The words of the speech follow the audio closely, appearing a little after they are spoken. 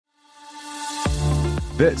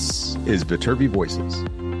This is Viterbi Voices.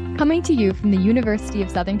 Coming to you from the University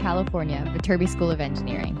of Southern California, Viterbi School of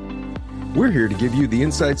Engineering. We're here to give you the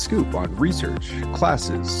inside scoop on research,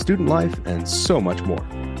 classes, student life, and so much more.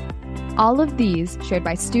 All of these shared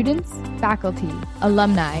by students, faculty,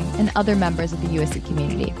 alumni, and other members of the USC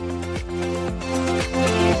community.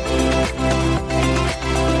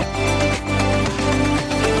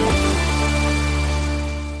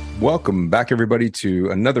 Welcome back, everybody,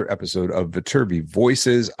 to another episode of Viterbi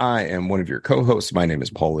Voices. I am one of your co-hosts. My name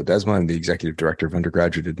is Paul Ledesma. I'm the Executive Director of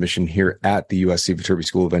Undergraduate Admission here at the USC Viterbi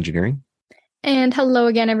School of Engineering. And hello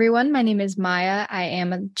again, everyone. My name is Maya. I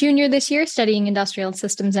am a junior this year studying Industrial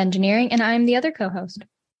Systems Engineering, and I'm the other co-host.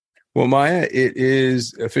 Well, Maya, it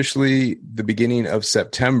is officially the beginning of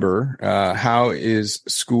September. How is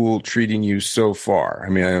school treating you so far?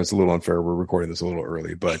 I mean, I know it's a little unfair. We're recording this a little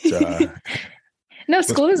early, but... No,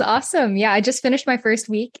 school is awesome. Yeah, I just finished my first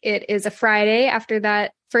week. It is a Friday after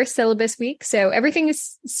that first syllabus week. So everything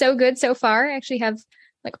is so good so far. I actually have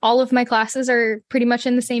all of my classes are pretty much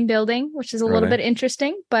in the same building, which is a little bit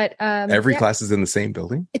interesting. But every class is in the same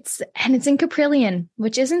building. It's in Caprillion,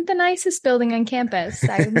 which isn't the nicest building on campus.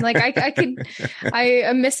 I'm I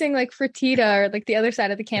am missing Fertitta or the other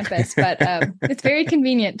side of the campus, but it's very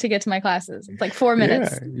convenient to get to my classes. It's 4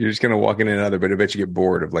 minutes. Yeah, you're just gonna walk in and out, but I bet you get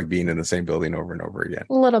bored of being in the same building over and over again.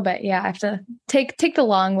 A little bit, yeah. I have to take the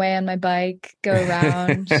long way on my bike, go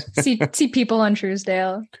around, see people on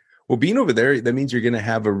Truesdale. Well, being over there, that means you're going to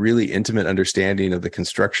have a really intimate understanding of the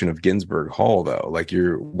construction of Ginsburg Hall, though.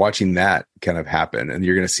 You're watching that kind of happen, and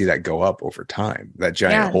you're going to see that go up over time. That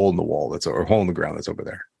giant hole in the wall or hole in the ground that's over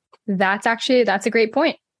there. That's a great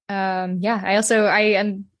point. I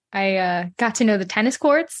got to know the tennis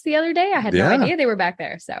courts the other day. I had no idea they were back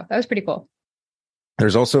there, so that was pretty cool.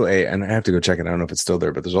 There's also and I have to go check it. I don't know if it's still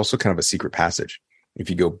there, but there's also kind of a secret passage. If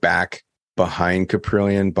you go back behind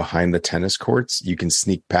Caprillion, behind the tennis courts, you can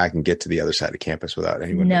sneak back and get to the other side of campus without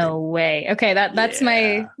anyone. No way. Okay, that's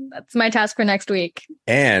my task for next week.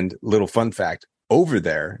 And little fun fact, over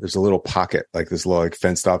there's a little pocket, this little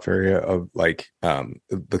fenced off area of it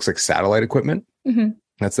looks like satellite equipment. Mm-hmm.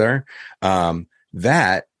 That's there.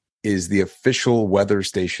 That is the official weather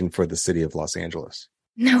station for the city of Los Angeles.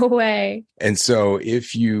 No way. And so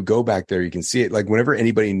if you go back there, you can see it. Whenever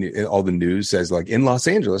anybody, all the news says in Los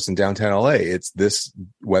Angeles and downtown LA, it's this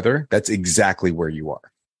weather. That's exactly where you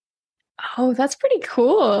are. Oh, that's pretty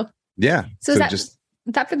cool. Yeah. So is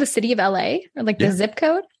that for the city of LA or the zip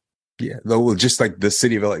code? Yeah. Well, just the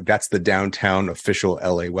city of LA, that's the downtown official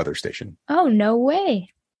LA weather station. Oh, no way.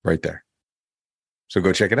 Right there. So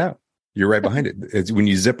go check it out. You're right behind it. It's when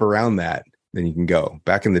you zip around that, then you can go.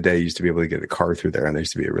 Back in the day, you used to be able to get a car through there, and there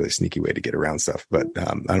used to be a really sneaky way to get around stuff. But I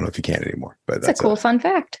don't know if you can anymore. But that's a cool fun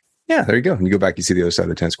fact. Yeah, there you go. And you go back, you see the other side of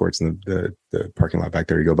the tennis courts and the parking lot back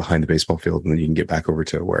there. You go behind the baseball field, and then you can get back over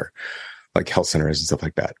to where health center is and stuff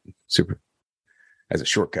like that. Super, as a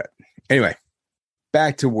shortcut. Anyway,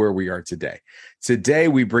 back to where we are today. Today,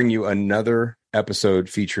 we bring you another episode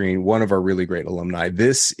featuring one of our really great alumni.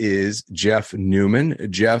 This is Jeff Newman.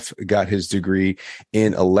 Jeff got his degree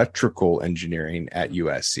in electrical engineering at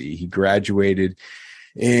USC. He graduated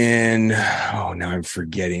in, now I'm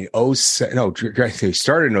forgetting, he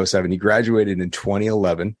started in 07. He graduated in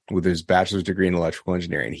 2011 with his bachelor's degree in electrical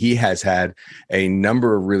engineering. He has had a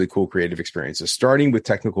number of really cool creative experiences, starting with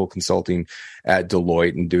technical consulting at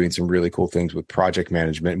Deloitte and doing some really cool things with project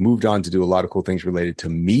management, moved on to do a lot of cool things related to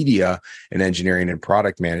media and engineering and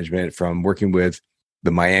product management, from working with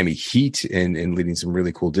the Miami Heat and leading some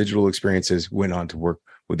really cool digital experiences, went on to work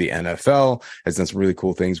with the NFL, has done some really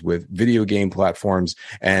cool things with video game platforms,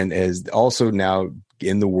 and is also now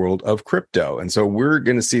in the world of crypto. And so we're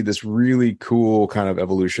going to see this really cool kind of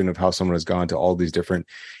evolution of how someone has gone to all these different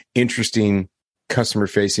interesting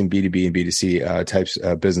customer-facing B2B and B2C types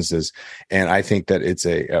of businesses. And I think that it's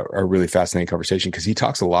a really fascinating conversation, because he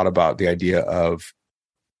talks a lot about the idea of,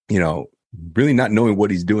 really not knowing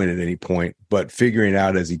what he's doing at any point, but figuring it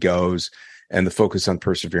out as he goes, and the focus on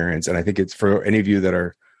perseverance. And I think it's for any of you that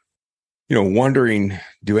are, wondering,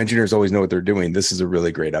 do engineers always know what they're doing? This is a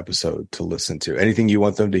really great episode to listen to. Anything you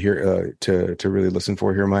want them to hear, to really listen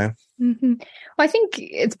for here, Maya? Mm-hmm. Well, I think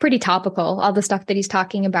it's pretty topical, all the stuff that he's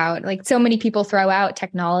talking about. So many people throw out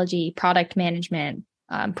technology, product management,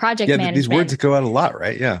 project management. These words go out a lot,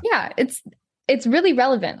 right? Yeah. Yeah. It's really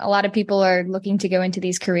relevant. A lot of people are looking to go into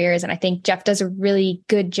these careers. And I think Jeff does a really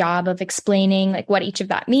good job of explaining what each of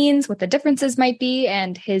that means, what the differences might be,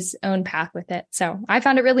 and his own path with it. So I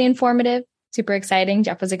found it really informative, super exciting.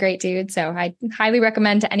 Jeff was a great dude. So I highly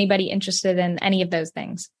recommend to anybody interested in any of those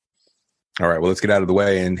things. All right, well, let's get out of the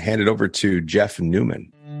way and hand it over to Jeff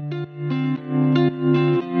Newman.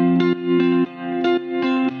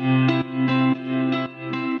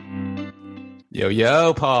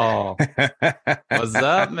 Yo, Paul. What's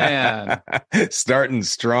up, man? Starting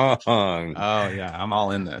strong. Oh yeah, I'm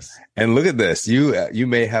all in this. And look at this. You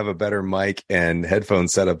may have a better mic and headphone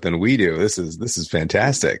setup than we do. This is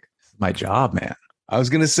fantastic. My job, man. I was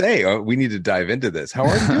gonna say we need to dive into this. How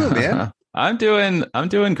are you doing, man? I'm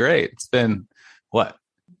doing great. It's been what?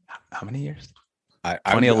 How many years?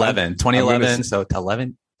 2011. So to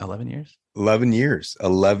 11 years. 11 years.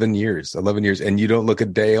 11 years. And you don't look a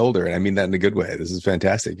day older. And I mean that in a good way. This is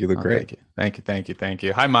fantastic. You look great. Thank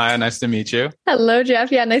you. Hi, Maya. Nice to meet you. Hello,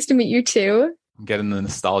 Jeff. Yeah, nice to meet you too. I'm getting the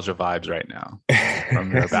nostalgia vibes right now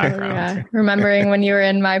from your background. Yeah. Remembering when you were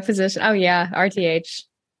in my position. Oh, yeah. RTH.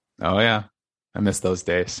 Oh, yeah. I miss those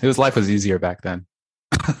days. Life was easier back then.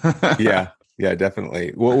 Yeah,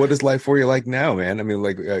 definitely. Well, what is life for you like now, man? I mean,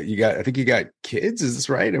 like I think you got kids. Is this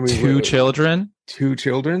right? I mean, two children. A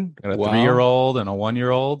 3-year-old and a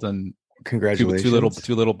 1-year-old, and congratulations,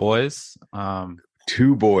 two little boys.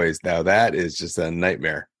 2 boys. Now that is just a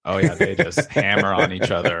nightmare. Oh yeah, they just hammer on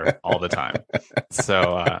each other all the time.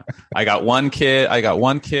 So I got one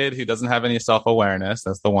kid who doesn't have any self-awareness.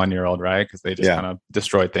 That's the 1-year-old, right? Because they just kind of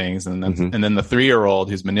destroy things, and then the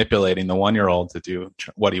 3-year-old who's manipulating the 1-year-old to do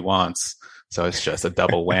what he wants. So it's just a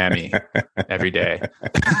double whammy every day.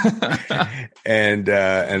 and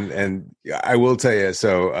I will tell you,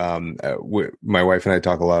 so my wife and I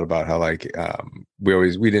talk a lot about how like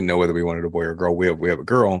we didn't know whether we wanted a boy or a girl. We have a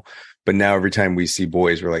girl, but now every time we see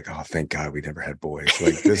boys, we're like, oh, thank God we never had boys.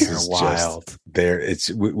 Like this is wild. Just there.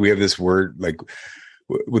 We have this word like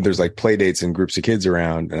when there's like play dates and groups of kids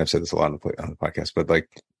around, and I've said this a lot on the podcast, but like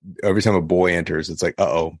every time a boy enters, it's like,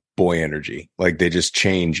 boy energy. Like they just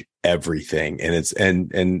change everything. And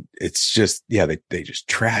it's just, they just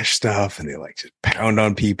trash stuff and they like just pound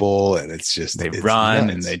on people. And it's run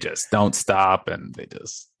nuts. And they just don't stop. And they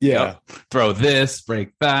just, yeah, throw this,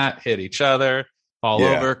 break that, hit each other, fall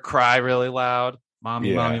over, cry really loud.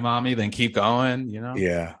 Mommy, then keep going,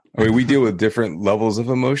 Yeah. I mean, we deal with different levels of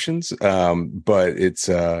emotions, but it's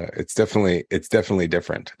definitely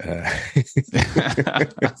different.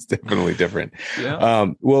 It's definitely different. Yeah.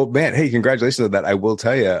 Well, man, hey, congratulations on that. I will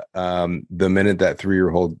tell you, the minute that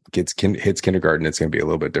 3-year-old hits kindergarten, it's going to be a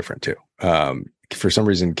little bit different too. For some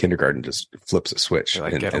reason, kindergarten just flips a switch.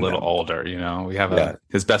 Get a little older, We have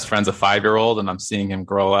his best friend's a 5-year-old, and I'm seeing him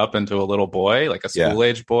grow up into a little boy, like a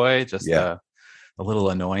school-age boy. Just the little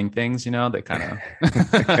annoying things, they kind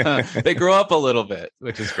of they grow up a little bit,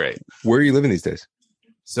 which is great. Where are you living these days?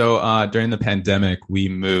 So during the pandemic, we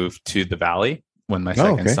moved to the Valley when my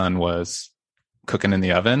second son was cooking in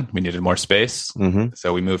the oven. We needed more space. Mm-hmm.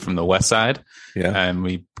 So we moved from the west side and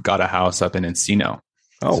we got a house up in Encino.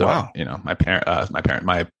 Oh, so, wow.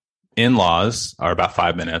 My in-laws are about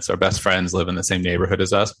 5 minutes. Our best friends live in the same neighborhood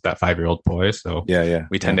as us, that 5-year-old boy. So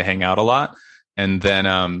we tend to hang out a lot. And then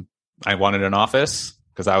I wanted an office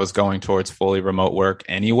because I was going towards fully remote work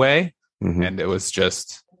anyway. Mm-hmm. And it was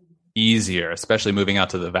just easier, especially moving out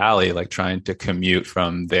to the Valley, like trying to commute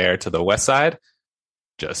from there to the west side.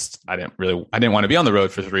 I didn't want to be on the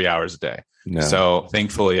road for 3 hours a day. No. So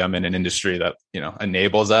thankfully I'm in an industry that,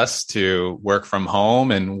 enables us to work from home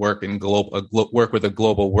and work with a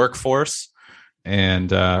global workforce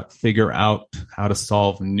and figure out how to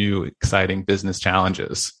solve new, exciting business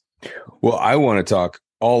challenges. Well, I want to talk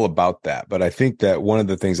all about that, but I think that one of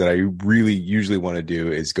the things that I really usually want to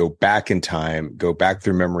do is go back in time, go back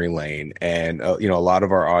through memory lane. And, a lot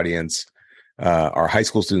of our audience are high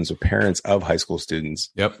school students or parents of high school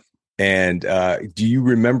students. Yep. And do you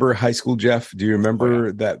remember high school, Jeff? Do you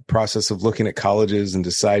remember that process of looking at colleges and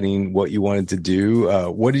deciding what you wanted to do?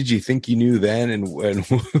 What did you think you knew then? And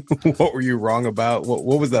what were you wrong about?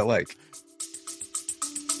 What was that like?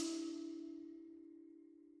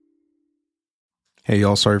 Hey,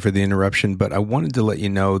 y'all, sorry for the interruption, but I wanted to let you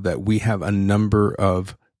know that we have a number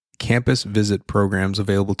of campus visit programs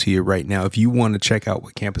available to you right now. If you want to check out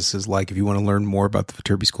what campus is like, if you want to learn more about the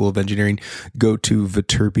Viterbi School of Engineering, go to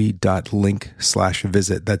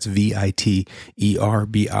viterbi.link/visit. That's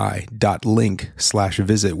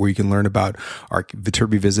VITERBI.link/visit, where you can learn about our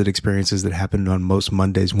Viterbi visit experiences that happen on most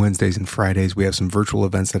Mondays, Wednesdays, and Fridays. We have some virtual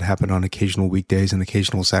events that happen on occasional weekdays and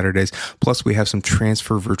occasional Saturdays. Plus, we have some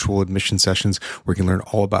transfer virtual admission sessions where you can learn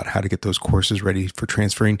all about how to get those courses ready for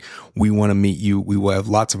transferring. We want to meet you. We will have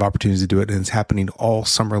lots of opportunities to do it, and it's happening all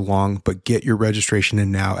summer long, but get your registration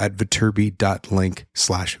in now at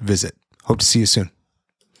viterbi.link/visit. Hope to see you soon.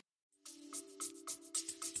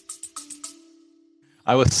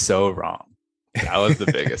 I was so wrong. That was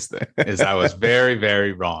the biggest thing, is I was very,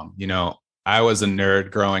 very wrong. I was a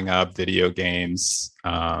nerd growing up, video games,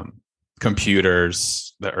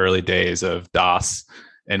 computers, the early days of DOS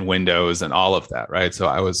and Windows and all of that. Right. So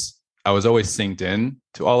I was always synced in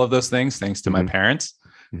to all of those things, thanks to my parents.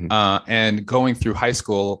 And going through high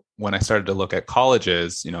school, when I started to look at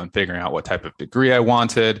colleges, and figuring out what type of degree I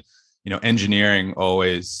wanted, engineering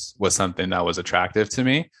always was something that was attractive to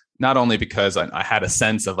me. Not only because I had a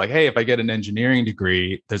sense of like, hey, if I get an engineering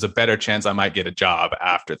degree, there's a better chance I might get a job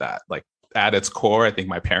after that. Like at its core, I think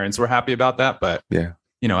my parents were happy about that. But,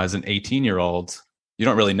 as an 18-year-old, you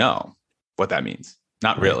don't really know what that means.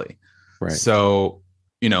 Not really. Right. So,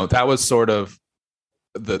 that was sort of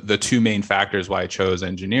the two main factors why I chose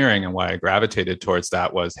engineering and why I gravitated towards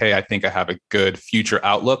that was, hey, I think I have a good future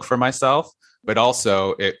outlook for myself, but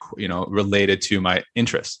also it, related to my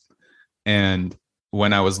interests. And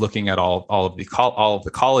when I was looking at all of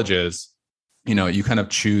the colleges, you kind of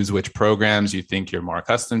choose which programs you think you're more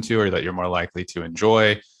accustomed to or that you're more likely to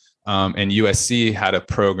enjoy. And USC had a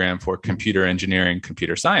program for computer engineering,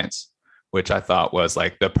 computer science, which I thought was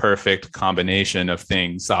like the perfect combination of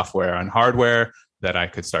things, software and hardware, that I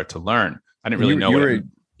could start to learn. I didn't really know.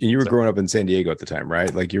 You were growing up in San Diego at the time,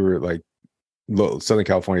 right? Like you were like Southern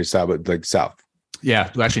California style, but like south.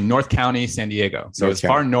 Yeah, actually, North County, San Diego. So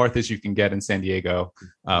far north as you can get in San Diego.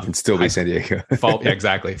 Can still be San Diego.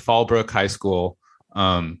 Exactly. Fallbrook High School.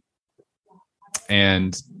 And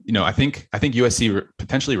I think USC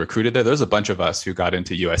potentially recruited there. There's a bunch of us who got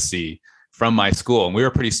into USC from my school, and we were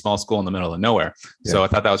a pretty small school in the middle of nowhere. Yeah. So I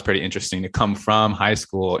thought that was pretty interesting to come from high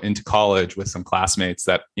school into college with some classmates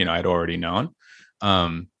that I'd already known.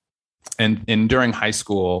 And during high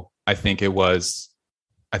school, I think a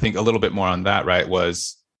little bit more on that, right,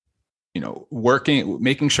 was,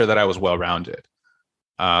 making sure that I was well-rounded,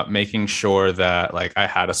 making sure that like I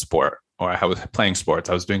had a sport or I was playing sports,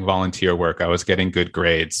 I was doing volunteer work, I was getting good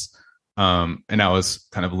grades. And I was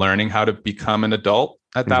kind of learning how to become an adult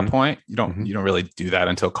at that point. You don't really do that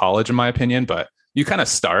until college, in my opinion, but you kind of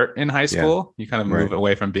start in high school. You kind of move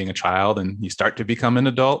away from being a child and you start to become an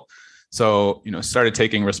adult. So, started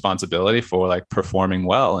taking responsibility for like performing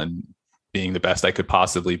well and being the best I could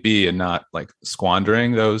possibly be and not like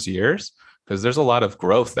squandering those years, because there's a lot of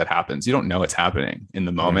growth that happens. You don't know it's happening in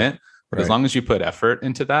the moment, but as long as you put effort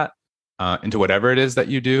into that, into whatever it is that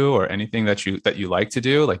you do or anything that you like to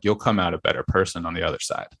do, like you'll come out a better person on the other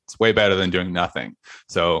side. It's way better than doing nothing.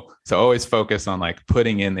 So always focus on like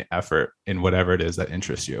putting in the effort in whatever it is that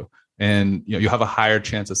interests you. And you have a higher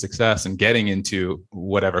chance of success in getting into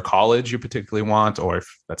whatever college you particularly want, or if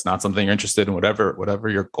that's not something you're interested in, whatever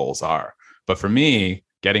your goals are. But for me,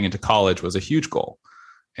 getting into college was a huge goal.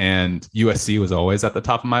 And USC was always at the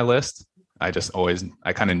top of my list. I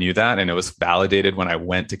kind of knew that. And it was validated when I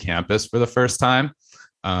went to campus for the first time.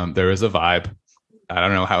 There was a vibe. I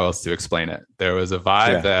don't know how else to explain it. There was a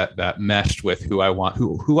vibe that meshed with who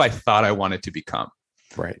I thought I wanted to become.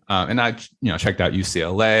 Right. And I, checked out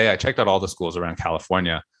UCLA. I checked out all the schools around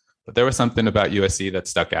California, but there was something about USC that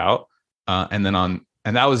stuck out. And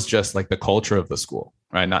that was just like the culture of the school,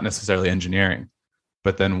 right? Not necessarily engineering.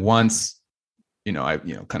 But then once, I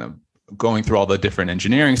kind of going through all the different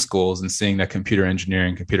engineering schools and seeing that computer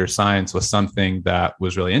engineering, computer science was something that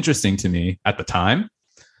was really interesting to me at the time.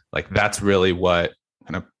 Like that's really what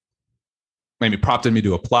kind of maybe prompted me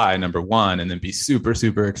to apply, number one, and then be super,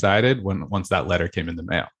 super excited once that letter came in the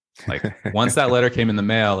mail. Like once that letter came in the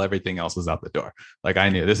mail, everything else was out the door. Like I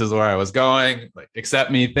knew this is where I was going, like,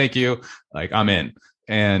 accept me. Thank you. Like I'm in.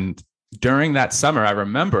 And during that summer, I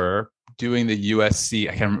remember doing the USC.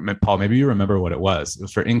 I can't remember, Paul, maybe you remember what it was. It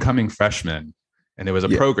was for incoming freshmen. And it was a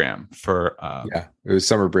program for, it was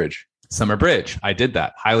Summer Bridge. Summer Bridge. I did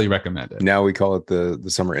that. Highly recommend it. Now we call it the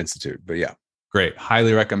Summer Institute, but yeah. Great.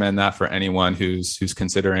 Highly recommend that for anyone who's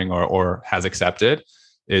considering or has accepted,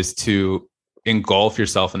 is to engulf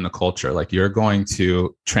yourself in the culture. Like you're going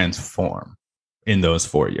to transform in those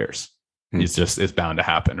 4 years. It's bound to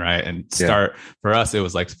happen. Right. And for us, it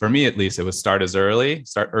was like, for me, at least, it was start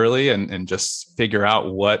early and just figure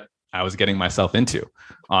out what I was getting myself into,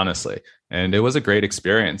 honestly. And it was a great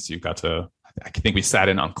experience. I think we sat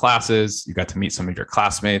in on classes. You got to meet some of your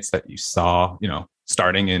classmates that you saw,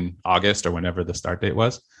 starting in August or whenever the start date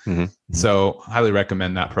was. So highly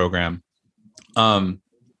recommend that program.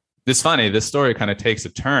 It's funny, this story kind of takes a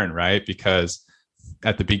turn, right? Because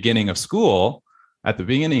at the beginning of school,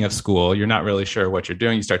 you're not really sure what you're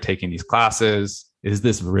doing. You start taking these classes. Is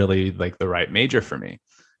this really like the right major for me?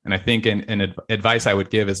 And I think an advice I would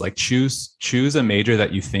give is like choose a major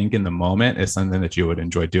that you think in the moment is something that you would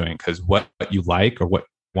enjoy doing, because what you like or what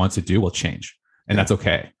you want to do will change. And that's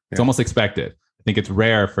okay. It's almost expected. I think it's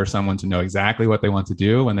rare for someone to know exactly what they want to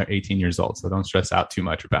do when they're 18 years old. So don't stress out too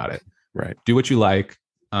much about it. Right. Do what you like,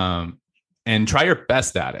 and try your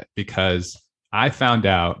best at it, because I found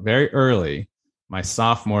out very early, my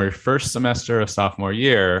first semester of sophomore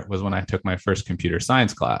year was when I took my first computer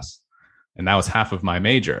science class. And that was half of my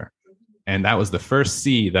major. And that was the first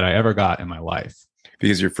C that I ever got in my life.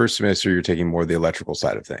 Because your first semester, you're taking more the electrical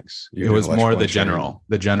side of things. It was more the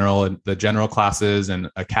general classes and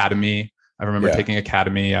academy. I remember taking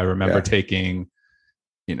academy. I remember taking,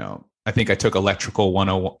 I think I took electrical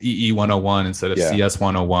 101, EE 101 instead of CS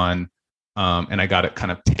 101. And I got to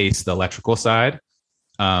kind of taste the electrical side.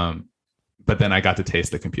 But then I got to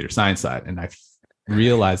taste the computer science side. And I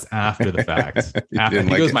realized after the fact, I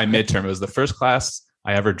think it was my midterm. It was the first class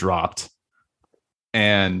I ever dropped.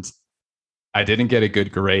 And I didn't get a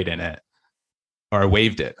good grade in it, or I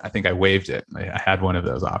waived it. I think I waived it. I had one of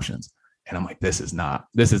those options, and I'm like, this is not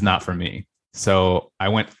for me. So I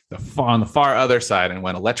went on the far other side and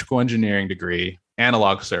went electrical engineering degree,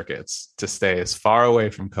 analog circuits, to stay as far away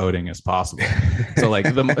from coding as possible. So like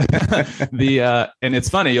and it's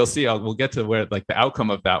funny, you'll see, we'll get to where like the outcome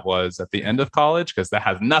of that was at the end of college, because that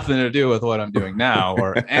has nothing to do with what I'm doing now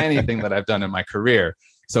or anything that I've done in my career.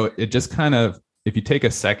 So it just kind of, if you take a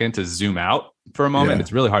second to zoom out for a moment,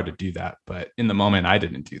 it's really hard to do that. But in the moment, I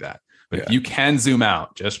didn't do that. But if you can zoom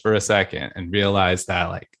out just for a second and realize that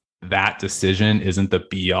like that decision isn't the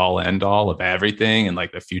be all end all of everything and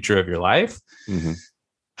like the future of your life,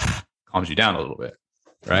 calms you down a little bit.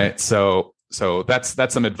 Right. So that's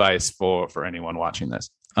some advice for anyone watching this.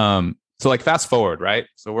 So like fast forward, right?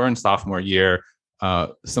 So we're in sophomore year.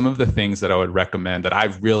 Some of the things that I would recommend that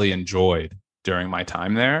I've really enjoyed during my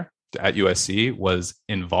time there at USC was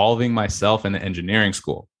involving myself in the engineering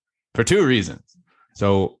school for two reasons.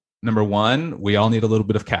 So number one, we all need a little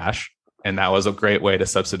bit of cash. And that was a great way to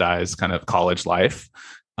subsidize kind of college life,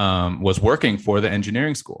 was working for the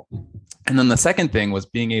engineering school. And then the second thing was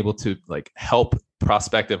being able to like help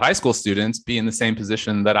prospective high school students be in the same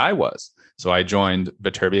position that I was. So I joined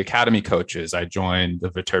Viterbi Academy coaches. I joined the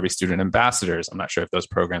Viterbi student ambassadors. I'm not sure if those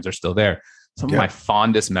programs are still there. Some of my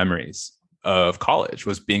fondest memories of college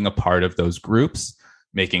was being a part of those groups,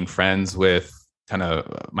 making friends with kind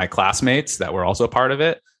of my classmates that were also a part of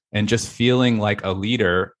it, and just feeling like a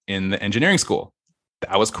leader in the engineering school.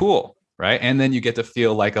 That was cool, right? And then you get to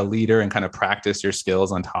feel like a leader and kind of practice your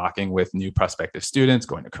skills on talking with new prospective students,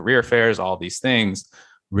 going to career fairs, all these things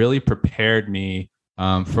really prepared me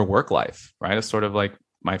for work life, right? It's sort of like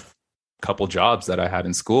my couple jobs that I had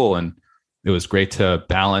in school, and it was great to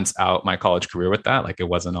balance out my college career with that. Like it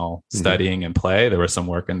wasn't all studying and play. There was some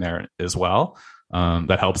work in there as well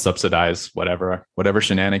that helped subsidize whatever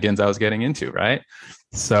shenanigans I was getting into, right?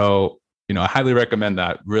 So, I highly recommend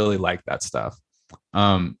that. Really like that stuff.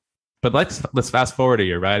 But let's fast forward a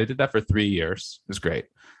year, right? I did that for 3 years. It was great.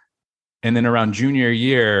 And then around junior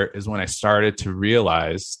year is when I started to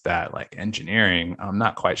realize that like engineering, I'm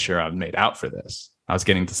not quite sure I'm made out for this. I was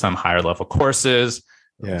getting to some higher level courses,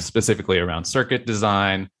 specifically around circuit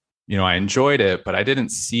design. I enjoyed it, but I didn't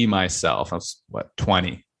see myself. I was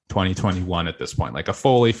 21 at this point, like a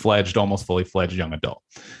almost fully fledged young adult.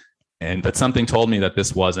 But something told me that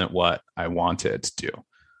this wasn't what I wanted to do.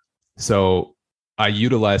 So I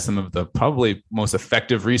utilized some of the probably most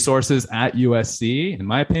effective resources at USC, in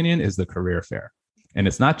my opinion, is the career fair. And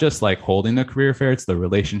it's not just like holding the career fair, it's the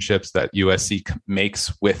relationships that USC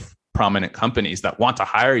makes with prominent companies that want to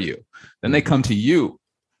hire you. Then they come to you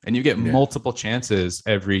and you get multiple chances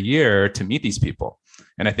every year to meet these people.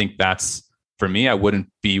 And I think that's, for me, I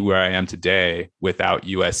wouldn't be where I am today without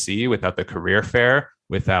USC, without the career fair,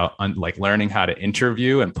 without like learning how to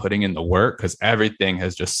interview and putting in the work, because everything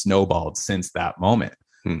has just snowballed since that moment.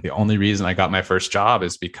 The only reason I got my first job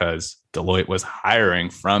is because Deloitte was hiring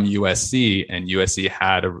from USC, and USC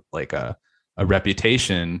had a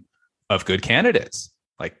reputation of good candidates.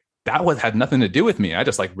 Like that had nothing to do with me. I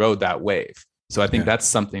just like rode that wave. So I think that's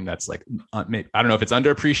something that's like, I don't know if it's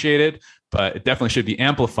underappreciated, but it definitely should be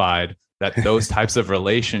amplified, that those types of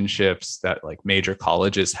relationships that like major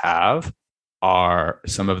colleges have are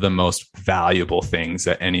some of the most valuable things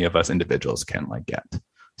that any of us individuals can like get.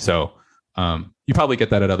 So you probably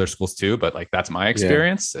get that at other schools too, but like that's my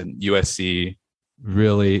experience. And USC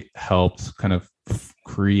really helped kind of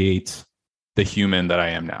create the human that I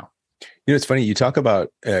am now. It's funny. You talk about,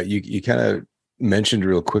 you kind of mentioned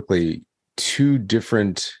real quickly two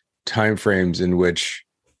different timeframes in which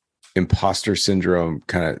imposter syndrome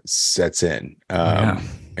kind of sets in.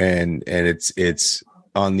 And it's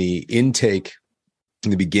on the intake in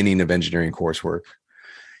the beginning of engineering coursework.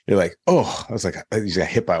 you're like, oh, I was like, I just got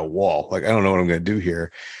hit by a wall. Like, I don't know what I'm going to do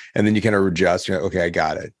here. And then you kind of adjust. You're like, okay, I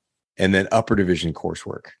got it. And then upper division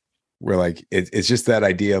coursework, where like, it's just that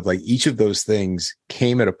idea of like each of those things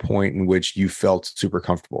came at a point in which you felt super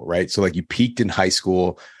comfortable, right? So like you peaked in high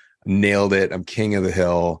school, nailed it. I'm king of the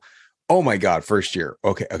hill. Oh my God, first year.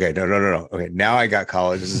 Okay. No. Okay. Now I got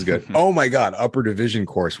college. This is good. Oh my God, upper division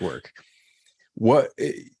coursework. What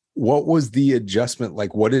was the adjustment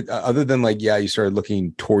like? What did, other than like, yeah, you started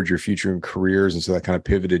looking towards your future and careers, and so that kind of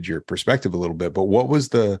pivoted your perspective a little bit, but what was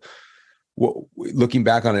looking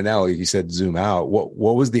back on it now, like you said, zoom out,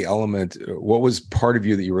 what was the element, what was part of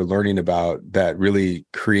you that you were learning about that really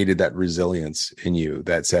created that resilience in you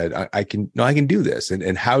that said, I can do this?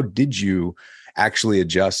 And how did you actually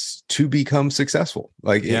adjust to become successful,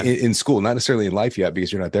 like in school, not necessarily in life yet,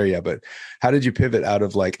 because you're not there yet, but how did you pivot out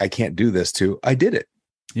of like, I can't do this to, I did it?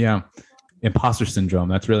 Yeah. Imposter syndrome.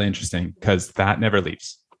 That's really interesting because that never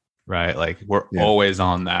leaves, right? Like we're always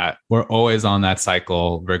on that. We're always on that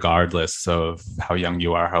cycle, regardless of how young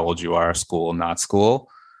you are, how old you are, school, not school.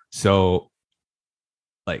 So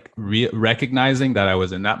like recognizing that I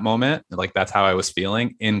was in that moment, like that's how I was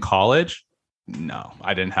feeling in college. No,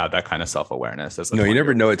 I didn't have that kind of self-awareness. No, you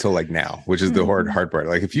never know it till like now, which is the hard part.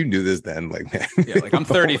 Like if you knew this then, like, man. Yeah, like I'm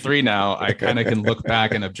 33 now. I kind of can look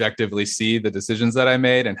back and objectively see the decisions that I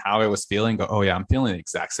made and how I was feeling. Go, oh yeah, I'm feeling the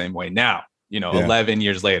exact same way now. 11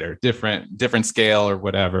 years later, different scale or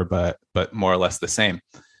whatever, but more or less the same.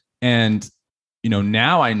 And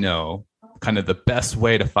now I know kind of the best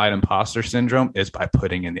way to fight imposter syndrome is by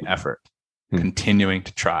putting in the effort, continuing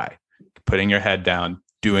to try, putting your head down,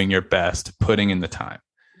 doing your best, putting in the time.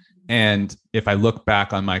 And if I look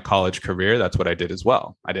back on my college career, that's what I did as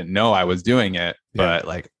well. I didn't know I was doing it, but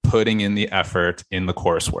like putting in the effort in the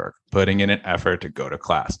coursework, putting in an effort to go to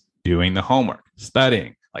class, doing the homework,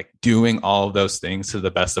 studying, like doing all of those things to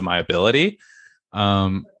the best of my ability,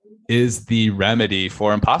 is the remedy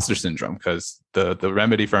for imposter syndrome. Because the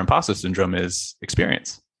remedy for imposter syndrome is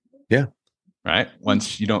experience. Yeah. Right.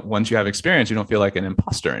 Once you have experience, you don't feel like an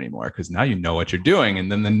imposter anymore because now you know what you're doing.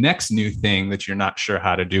 And then the next new thing that you're not sure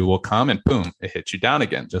how to do will come and boom, it hits you down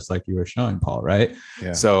again, just like you were showing, Paul. Right.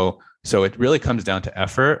 Yeah. So it really comes down to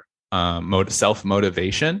effort,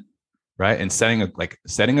 self-motivation, right? And setting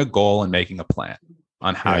a goal and making a plan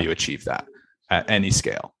on how you achieve that at any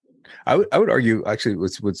scale. I would argue actually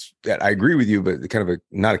what's that I agree with you, but kind of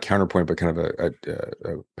not a counterpoint, but kind of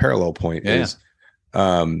a parallel point is,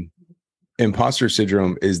 imposter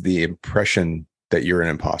syndrome is the impression that you're an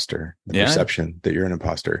imposter, the perception that you're an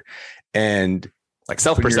imposter, and like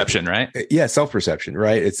self-perception, right? Yeah. Self-perception,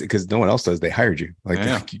 right? It's because no one else does. They hired you.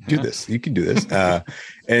 Like, you do this, you can do this. And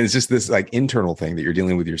it's just this like internal thing that you're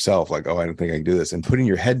dealing with yourself. Like, oh, I don't think I can do this. And putting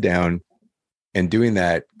your head down and doing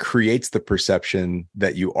that creates the perception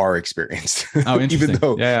that you are experienced. Oh, interesting. even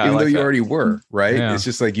though you already were, right? Yeah. It's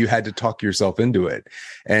just like you had to talk yourself into it.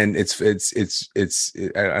 And it's I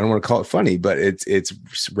don't want to call it funny, but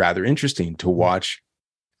it's rather interesting to watch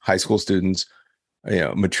high school students,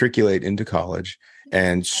 matriculate into college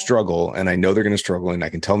and struggle. And I know they're going to struggle, and I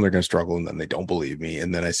can tell them they're going to struggle, and then they don't believe me.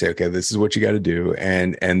 And then I say, okay, this is what you got to do.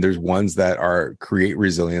 And there's ones that create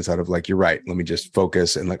resilience out of like, you're right. Let me just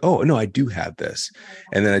focus and like, oh no, I do have this.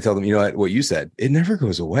 And then I tell them, what you said, it never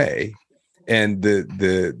goes away. And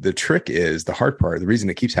the trick is the hard part. The reason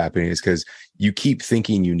it keeps happening is because you keep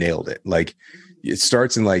thinking you nailed it. Like it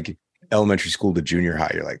starts in like elementary school to junior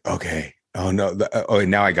high. You're like, okay, oh no,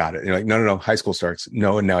 now I got it. And you're like, no, high school starts.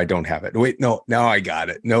 No, and now I don't have it. Wait, no, now I got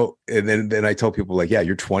it. No. And then I tell people like, yeah,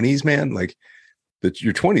 your 20s, man, like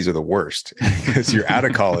your 20s are the worst because you're out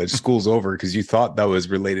of college, school's over because you thought that was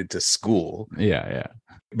related to school. Yeah.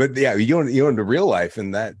 But yeah, you go into real life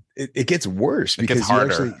and that it gets worse because it gets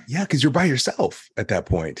harder. Because you're by yourself at that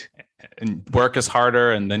point. And work is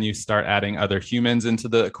harder, and then you start adding other humans into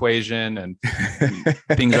the equation, and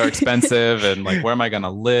things are expensive, and like, where am I going to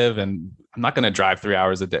live? And I'm not going to drive 3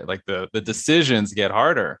 hours a day. Like the decisions get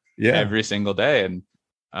harder every single day. And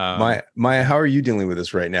Maya, how are you dealing with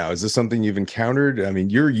this right now? Is this something you've encountered? I mean,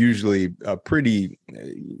 you're usually pretty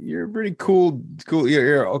cool.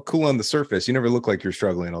 You're cool on the surface. You never look like you're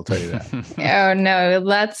struggling. I'll tell you that. Oh no,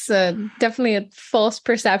 that's definitely a false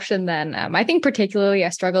perception. Then I think particularly I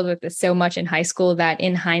struggled with this so much in high school that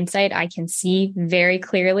in hindsight I can see very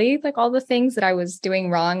clearly like all the things that I was doing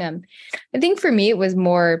wrong. I think for me it was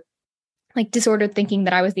more like disordered thinking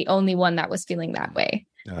that I was the only one that was feeling that way.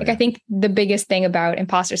 I think the biggest thing about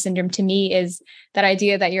imposter syndrome to me is that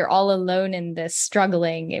idea that you're all alone in this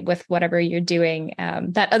struggling with whatever you're doing,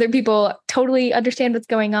 that other people totally understand what's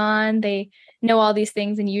going on. They know all these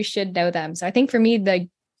things and you should know them. So I think for me, the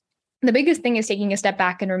the biggest thing is taking a step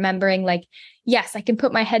back and remembering like, yes, I can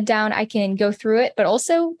put my head down, I can go through it, but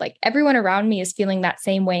also like everyone around me is feeling that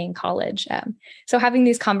same way in college. So having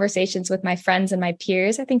these conversations with my friends and my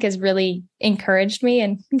peers, I think has really encouraged me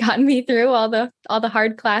and gotten me through all the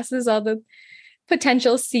hard classes, all the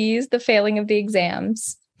potential C's, the failing of the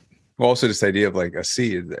exams. Well, also this idea of like a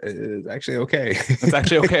C is actually okay. It's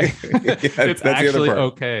actually okay. It's actually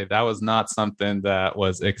okay. That was not something that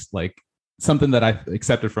was something that I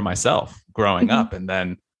accepted for myself growing up. And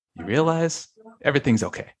then you realize everything's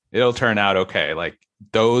okay. It'll turn out okay. Like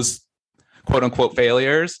those quote unquote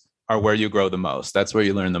failures are where you grow the most. That's where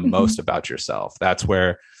you learn the most about yourself. That's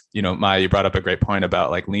where, you brought up a great point about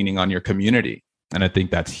like leaning on your community. And I think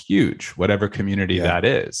that's huge, whatever community that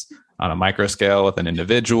is, on a micro scale with an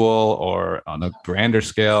individual or on a grander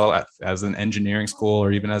scale as an engineering school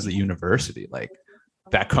or even as a university. Like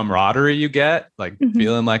that camaraderie you get, like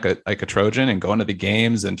feeling like a Trojan and going to the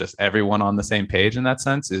games and just everyone on the same page in that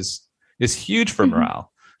sense is huge for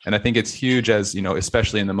morale. And I think it's huge as,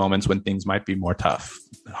 especially in the moments when things might be more tough,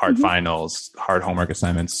 hard finals, hard homework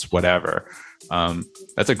assignments, whatever.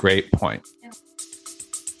 That's a great point.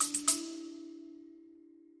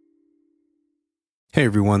 Hey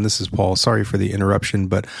everyone, this is Paul. Sorry for the interruption,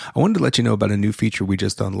 but I wanted to let you know about a new feature we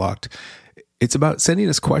just unlocked. It's about sending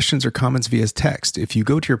us questions or comments via text. If you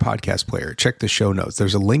go to your podcast player, check the show notes.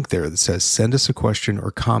 There's a link there that says send us a question or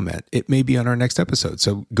comment. It may be on our next episode.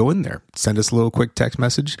 So go in there, send us a little quick text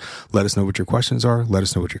message. Let us know what your questions are. Let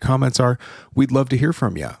us know what your comments are. We'd love to hear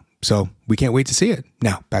from you. So we can't wait to see it.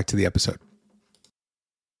 Now back to the episode.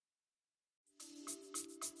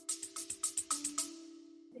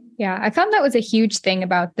 Yeah, I found that was a huge thing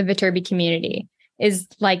about the Viterbi community is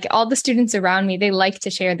like all the students around me, they like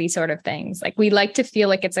to share these sort of things. Like we like to feel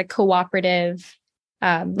like it's a cooperative,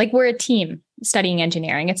 like we're a team studying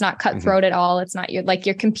engineering. It's not cutthroat at all. It's not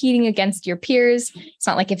you're competing against your peers. It's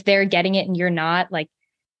not like if they're getting it and you're not, like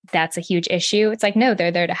that's a huge issue. It's like, no,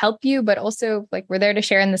 they're there to help you, but also like we're there to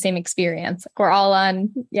share in the same experience. Like, we're all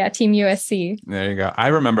on, Team USC. There you go. I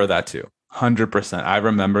remember that too. 100%. I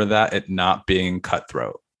remember that it not being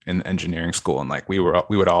cutthroat in engineering school. And like we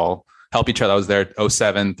would all help each other. I was there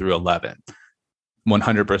 2007 through 2011.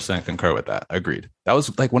 100% concur with that. Agreed. That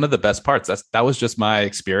was like one of the best parts. That was just my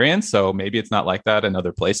experience. So maybe it's not like that in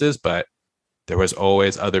other places, but there was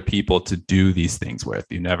always other people to do these things with.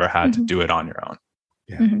 You never had to do it on your own.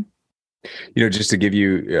 Yeah. Just to give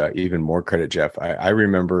you even more credit, Jeff, I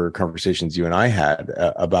remember conversations you and I had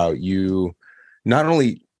about you not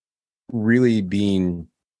only really being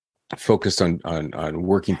focused on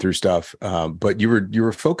working through stuff, but you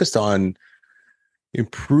were focused on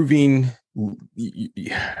improving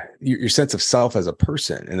your sense of self as a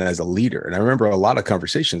person and as a leader. And I remember a lot of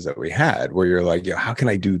conversations that we had where you're like, how can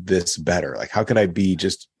I do this better? Like, how can I be,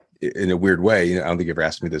 just in a weird way, I don't think you ever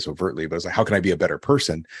asked me this overtly, but it's like, how can I be a better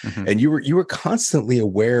person? And you were constantly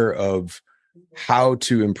aware of how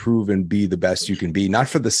to improve and be the best you can be, not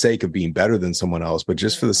for the sake of being better than someone else, but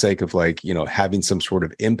just for the sake of like, having some sort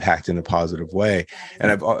of impact in a positive way.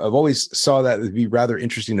 And I've always saw that to be rather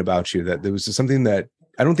interesting about you, that there was something that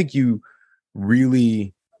I don't think you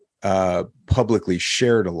really publicly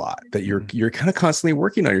shared a lot, that you're kind of constantly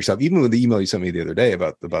working on yourself. Even with the email you sent me the other day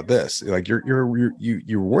about this, like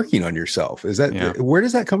you're working on yourself. Is that, where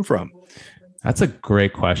does that come from? That's a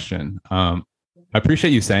great question. I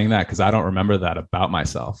appreciate you saying that, because I don't remember that about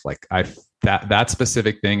myself. Like that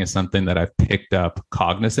specific thing is something that I've picked up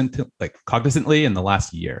cognizantly in the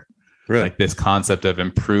last year. Really? Like this concept of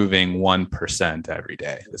improving 1% every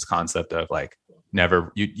day. This concept of like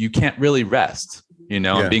never, you can't really rest,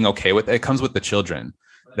 and being okay with it. It comes with the children.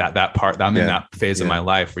 That part, I'm in that phase of my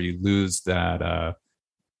life where you lose that,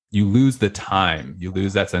 you lose the time, you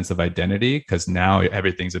lose that sense of identity, because now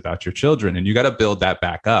everything's about your children and you got to build that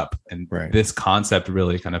back up. And this concept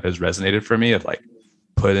really kind of has resonated for me of like,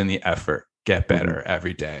 put in the effort, get better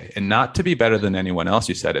every day, and not to be better than anyone else.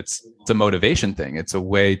 You said it's a motivation thing. It's a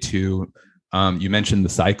way to, you mentioned the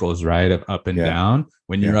cycles, right? Of up and down.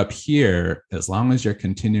 When you're up here, as long as you're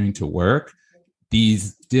continuing to work,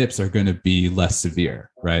 these dips are going to be less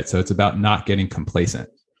severe, right? So it's about not getting complacent.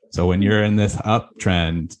 So when you're in this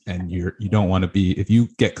uptrend and you don't want to be, if you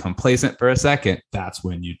get complacent for a second, that's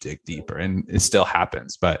when you dig deeper, and it still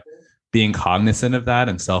happens. But being cognizant of that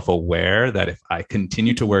and self-aware that if I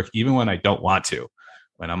continue to work, even when I don't want to,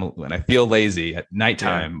 when I feel lazy at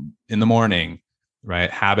nighttime, in the morning,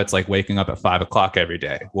 right? Habits like waking up at 5 o'clock every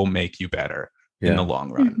day will make you better in the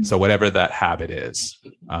long run. So whatever that habit is,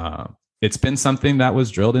 it's been something that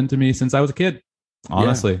was drilled into me since I was a kid,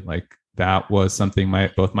 honestly. Like, that was something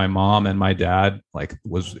both my mom and my dad, like, it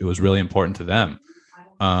was really important to them.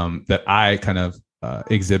 that I kind of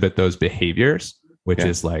exhibit those behaviors, which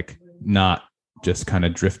is like not just kind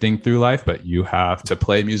of drifting through life, but you have to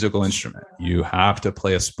play a musical instrument. You have to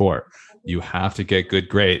play a sport. You have to get good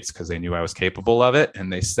grades, because they knew I was capable of it.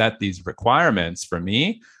 And they set these requirements for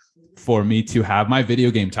me to have my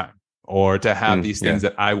video game time, or to have these things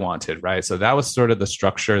that I wanted. Right. So that was sort of the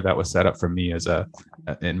structure that was set up for me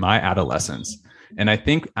in my adolescence. And I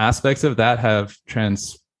think aspects of that have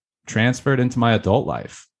transferred into my adult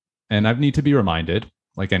life. And I need to be reminded,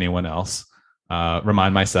 like anyone else,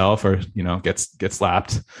 remind myself, or, get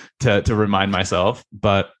slapped to remind myself,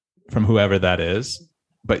 but from whoever that is.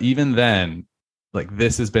 But even then, like,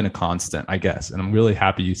 this has been a constant, I guess. And I'm really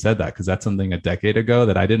happy you said that, because that's something a decade ago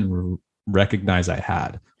that I didn't recognize I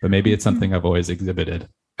had, but maybe it's something I've always exhibited.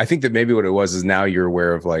 I think that maybe what it was is now you're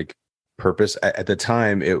aware of like purpose. At the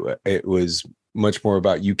time, it was much more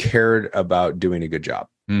about, you cared about doing a good job.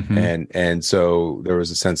 And so there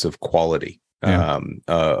was a sense of quality.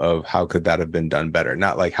 Of how could that have been done better?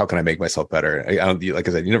 Not like, how can I make myself better? I don't, like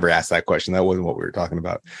I said, you never asked that question. That wasn't what we were talking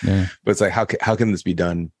about. But it's like, how can this be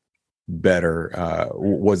done better?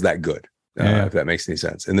 Was that good? If that makes any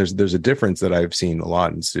sense. And there's a difference that I've seen a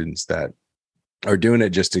lot in students that are doing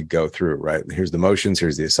it just to go through, right? Here's the motions,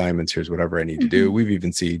 here's the assignments, here's whatever I need to do. We've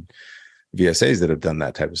even seen VSAs that have done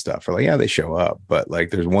that type of stuff. Or like, they show up, but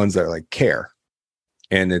like there's ones that are like care.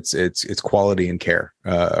 And it's quality and care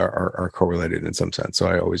are correlated in some sense. So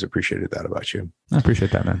I always appreciated that about you. I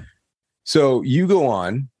appreciate that, man. So you go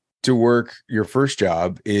on to work. Your first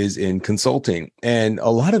job is in consulting, and a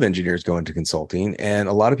lot of engineers go into consulting, and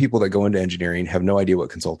a lot of people that go into engineering have no idea what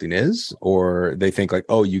consulting is, or they think like,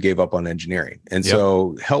 oh, you gave up on engineering. And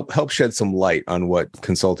so help shed some light on what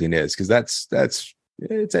consulting is, because it's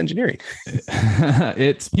engineering.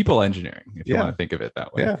 It's people engineering, if you want to think of it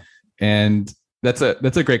that way. Yeah. And that's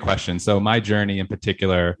a great question. So my journey in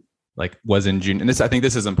particular, like, was in June, and I think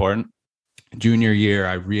this is important. Junior year,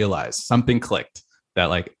 I realized something clicked, that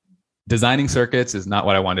like designing circuits is not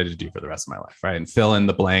what I wanted to do for the rest of my life, right? And fill in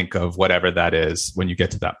the blank of whatever that is when you get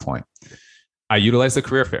to that point. I utilized the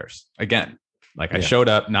career fairs again. Like, I showed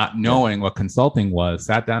up not knowing what consulting was,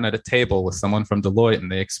 sat down at a table with someone from Deloitte,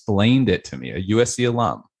 and they explained it to me, a USC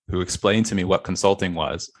alum who explained to me what consulting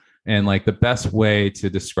was. And like, the best way to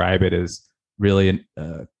describe it is really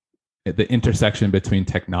the intersection between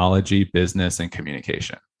technology, business, and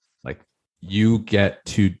communication. Like, you get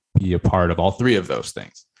to be a part of all three of those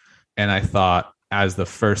things. And I thought, as the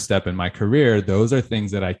first step in my career, those are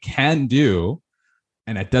things that I can do,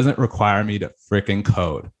 and it doesn't require me to freaking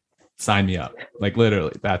code. Sign me up. Like,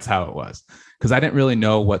 literally, that's how it was. Because I didn't really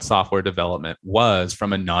know what software development was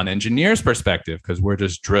from a non-engineer's perspective, because we're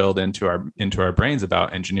just drilled into our brains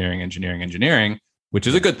about engineering, which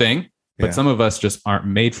is a good thing. But some of us just aren't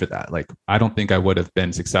made for that. Like, I don't think I would have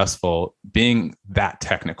been successful being that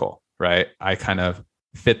technical, right? I kind of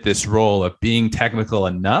fit this role of being technical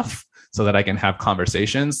enough so that I can have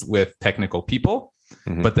conversations with technical people,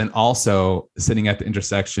 but then also sitting at the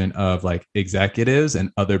intersection of like executives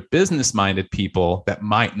and other business-minded people that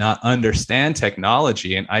might not understand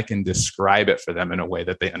technology, and I can describe it for them in a way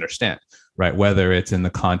that they understand, right? Whether it's in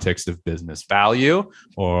the context of business value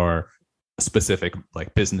or specific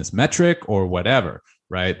like business metric or whatever,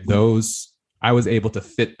 right? Those, I was able to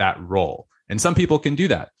fit that role. And some people can do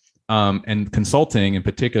that. And consulting in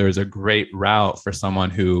particular is a great route for someone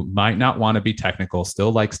who might not want to be technical,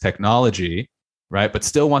 still likes technology, right? But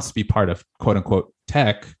still wants to be part of quote unquote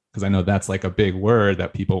tech. Because I know that's like a big word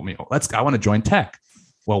that people mean, I want to join tech.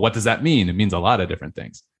 Well, what does that mean? It means a lot of different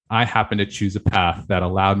things. I happen to choose a path that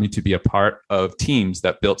allowed me to be a part of teams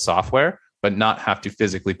that built software, but not have to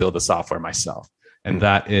physically build the software myself. And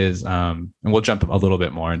that is, and we'll jump a little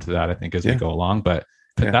bit more into that, I think, as we go along, but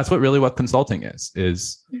that's what consulting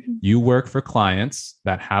is you work for clients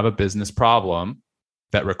that have a business problem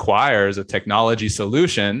that requires a technology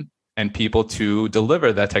solution and people to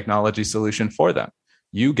deliver that technology solution for them.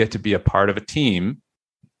 You get to be a part of a team,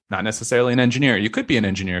 not necessarily an engineer. You could be an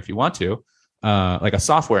engineer if you want to, like a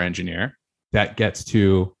software engineer that gets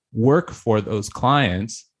to work for those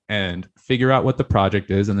clients and figure out what the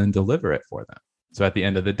project is and then deliver it for them. So at the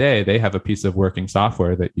end of the day, they have a piece of working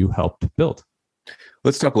software that you helped build.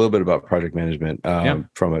 Let's talk a little bit about project management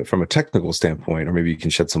from a technical standpoint, or maybe you can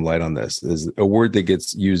shed some light on this. There's a word that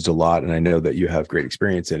gets used a lot, and I know that you have great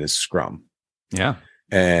experience in, is Scrum. Yeah.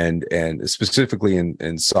 And specifically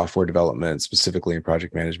in software development, specifically in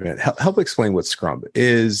project management, help explain what Scrum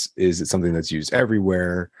is. Is it something that's used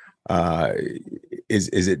everywhere? Is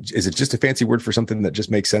it just a fancy word for something that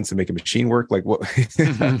just makes sense to make a machine work? Like, what?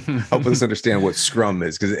 Help us understand what Scrum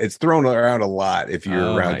is, because it's thrown around a lot if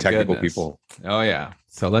you're around technical people. Oh yeah.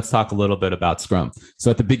 So let's talk a little bit about Scrum.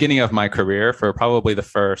 So at the beginning of my career, for probably the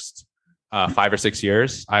first 5 or 6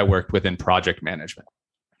 years, I worked within project management.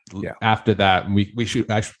 Yeah. After that, we should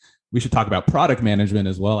talk about product management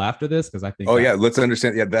as well after this, because I think. Let's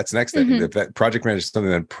understand. Yeah, that's next thing. If that project management is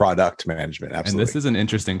something, then product management. Absolutely. And this is an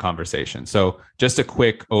interesting conversation. So just a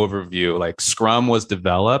quick overview: like Scrum was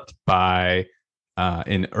developed by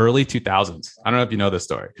in early 2000s. I don't know if you know this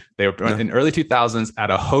story. They were in early 2000s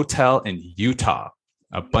at a hotel in Utah.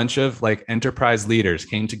 A bunch of like enterprise leaders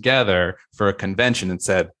came together for a convention and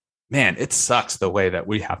said, man, it sucks the way that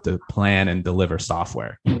we have to plan and deliver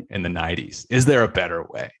software in the 90s. Is there a better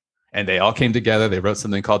way? And they all came together. They wrote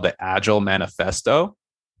something called the Agile Manifesto.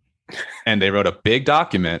 And they wrote a big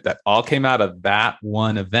document that all came out of that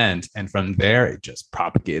one event. And from there, it just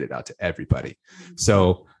propagated out to everybody.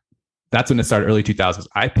 So that's when it started, early 2000s.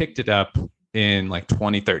 I picked it up in like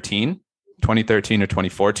 2013 or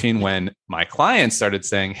 2014, when my clients started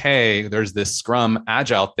saying, hey, there's this Scrum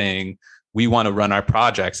Agile thing. We want to run our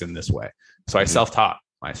projects in this way. So I self-taught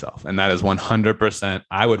myself. And that is 100%.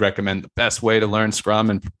 I would recommend the best way to learn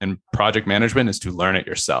Scrum and project management is to learn it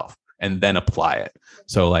yourself and then apply it.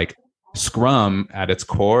 So like Scrum at its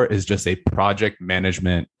core is just a project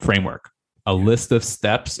management framework, a list of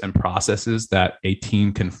steps and processes that a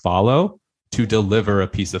team can follow to deliver a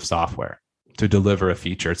piece of software, to deliver a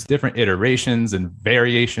feature. It's different iterations and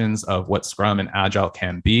variations of what Scrum and Agile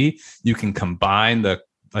can be. You can combine the,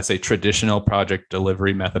 let's say, traditional project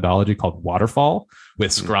delivery methodology called waterfall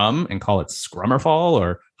with Scrum and call it Scrummerfall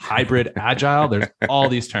or hybrid Agile. There's all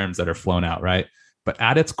these terms that are flown out, right? But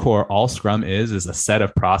at its core, all Scrum is a set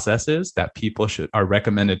of processes that people are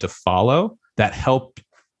recommended to follow that help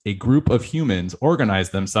a group of humans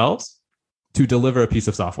organize themselves to deliver a piece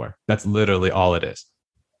of software. That's literally all it is.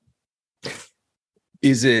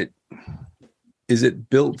 Is it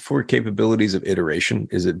built for capabilities of iteration?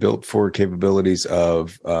 Is it built for capabilities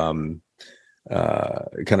of kind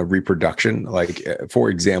of reproduction? Like, for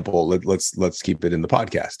example, let's keep it in the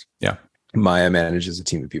podcast. Yeah. Maya manages a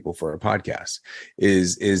team of people for a podcast.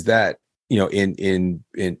 Is that, in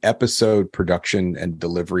episode production and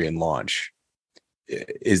delivery and launch,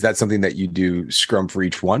 is that something that you do Scrum for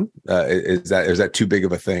each one? Is that too big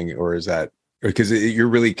of a thing, or is that because you're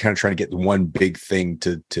really kind of trying to get one big thing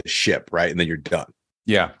to ship, right? And then you're done.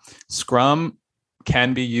 Yeah. Scrum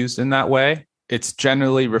can be used in that way. It's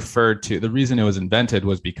generally referred to, the reason it was invented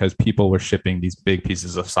was because people were shipping these big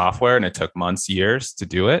pieces of software and it took months, years to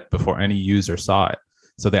do it before any user saw it.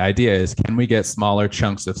 So the idea is, can we get smaller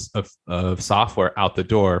chunks of software out the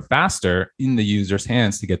door faster in the user's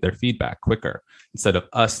hands to get their feedback quicker? Instead of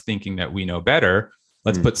us thinking that we know better,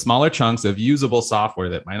 let's put smaller chunks of usable software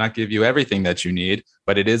that might not give you everything that you need,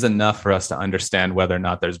 but it is enough for us to understand whether or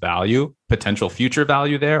not there's value, potential future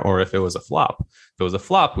value there, or if it was a flop. If it was a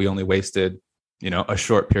flop, we only wasted, a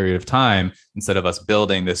short period of time instead of us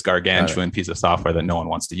building this gargantuan piece of software that no one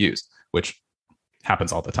wants to use, which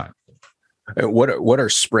happens all the time. What are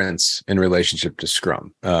sprints in relationship to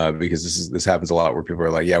Scrum? Because this happens a lot where people are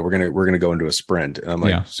like, yeah, we're gonna go into a sprint. And I'm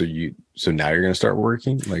like, so now you're gonna start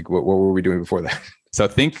working? Like, what were we doing before that? So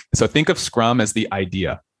think of Scrum as the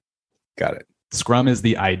idea. Got it. Scrum is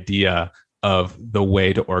the idea of the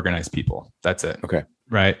way to organize people. That's it. Okay.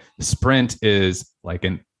 Right. Sprint is like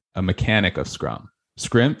a mechanic of Scrum.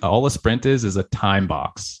 All a sprint is a time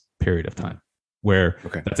box period of time where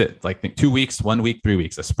that's it. Like think 2 weeks, 1 week, 3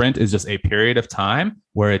 weeks. A sprint is just a period of time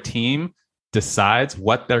where a team decides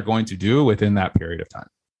what they're going to do within that period of time.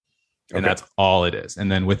 And that's all it is.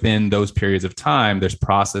 And then within those periods of time, there's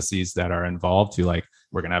processes that are involved to, like,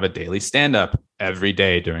 we're going to have a daily stand-up every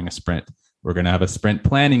day during a sprint. We're going to have a sprint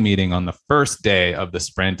planning meeting on the first day of the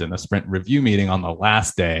sprint and a sprint review meeting on the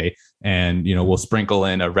last day. And, we'll sprinkle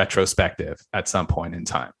in a retrospective at some point in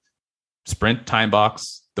time. Sprint time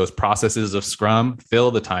box, those processes of Scrum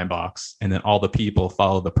fill the time box. And then all the people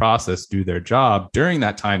follow the process, do their job during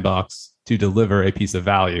that time box to deliver a piece of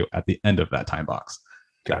value at the end of that time box.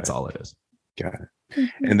 That's all it is. Got it.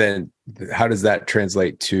 And then how does that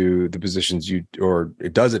translate to the positions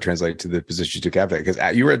does it translate to the positions you took after that?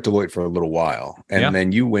 Because you were at Deloitte for a little while and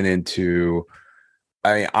then you went into,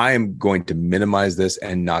 I am going to minimize this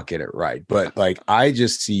and not get it right. But like, I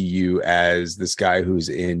just see you as this guy who's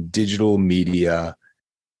in digital media,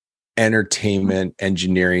 entertainment,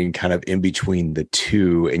 engineering, kind of in between the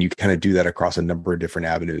two. And you kind of do that across a number of different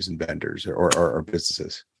avenues and vendors or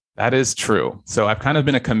businesses. That is true. So I've kind of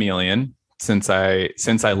been a chameleon since I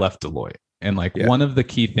left Deloitte. And one of the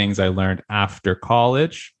key things I learned after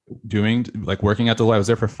college working at Deloitte, I was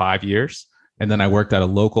there for 5 years. And then I worked at a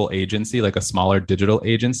local agency, like a smaller digital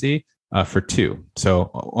agency. for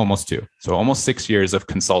almost 6 years of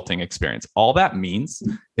consulting experience. All that means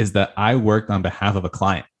is that I worked on behalf of a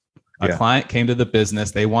client. A client came to the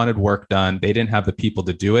business. They wanted work done. They didn't have the people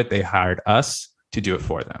to do it. They hired us to do it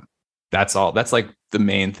for them. That's all. That's like the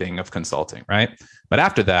main thing of consulting, right? But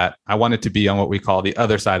after that, I wanted to be on what we call the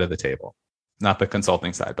other side of the table, not the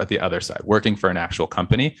consulting side, but the other side, working for an actual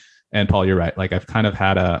company. And Paul, you're right. Like I've kind of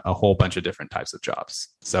had a whole bunch of different types of jobs.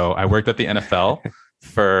 So I worked at the NFL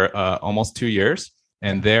for almost 2 years.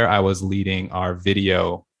 And there I was leading our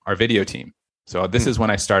video team. So this is when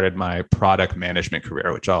I started my product management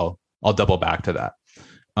career, which I'll double back to that.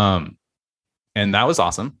 And that was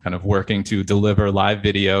awesome, kind of working to deliver live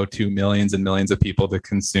video to millions and millions of people to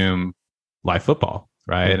consume live football,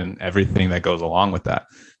 right? And everything that goes along with that.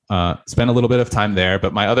 Spent a little bit of time there,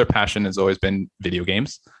 but my other passion has always been video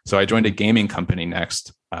games. So I joined a gaming company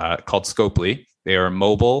next called Scopely. They are a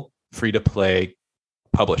mobile free-to-play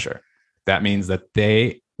publisher. That means that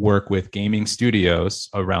they work with gaming studios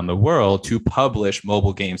around the world to publish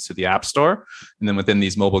mobile games to the App Store. And then within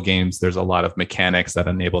these mobile games, there's a lot of mechanics that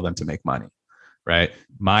enable them to make money, right?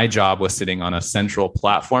 My job was sitting on a central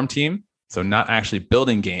platform team. So not actually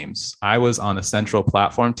building games. I was on a central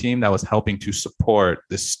platform team that was helping to support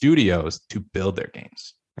the studios to build their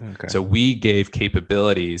games. Okay. So we gave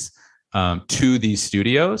capabilities to these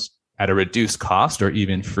studios at a reduced cost or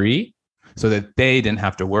even free, so that they didn't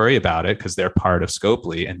have to worry about it because they're part of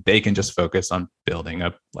Scopely and they can just focus on building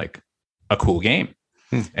a cool game.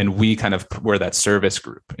 And we kind of were that service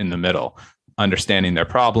group in the middle, understanding their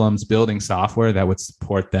problems, building software that would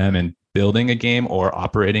support them in building a game or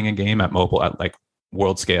operating a game at mobile at like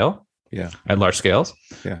world scale, at large scales.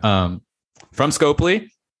 From Scopely,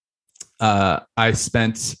 I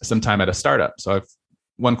spent some time at a startup. So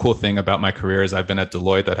one cool thing about my career is I've been at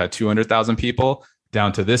Deloitte that had 200,000 people,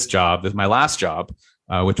 down to this job, my last job,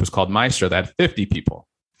 which was called Maestro, that had 50 people.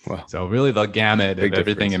 Wow. So really the gamut of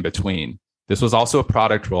everything in between. This was also a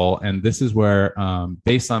product role. And this is where,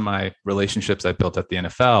 based on my relationships I built at the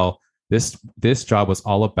NFL, this job was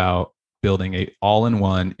all about building a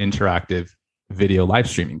all-in-one interactive video live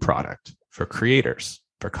streaming product for creators,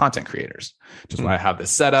 for content creators. Which is why I have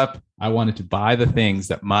this set up. I wanted to buy the things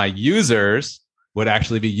that my users would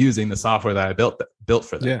actually be using the software that I built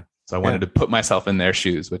for them. Yeah. So I wanted to put myself in their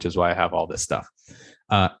shoes, which is why I have all this stuff.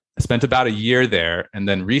 I spent about a year there. And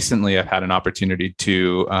then recently I've had an opportunity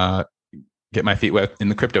to get my feet wet in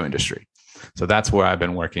the crypto industry. So that's where I've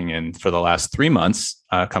been working in for the last 3 months,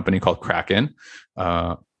 a company called Kraken,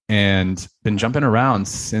 and been jumping around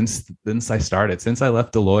since I started. Since I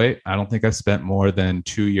left Deloitte, I don't think I've spent more than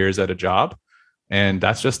 2 years at a job. And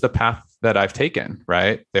that's just the path that I've taken,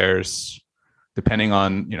 right? There's, depending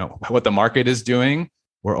on, what the market is doing,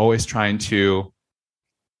 we're always trying to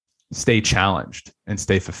stay challenged and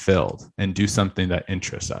stay fulfilled and do something that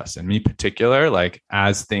interests us. And me in particular, like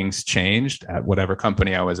as things changed at whatever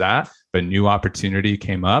company I was at, a new opportunity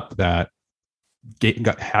came up that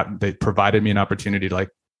they provided me an opportunity to like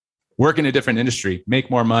work in a different industry,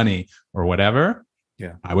 make more money or whatever.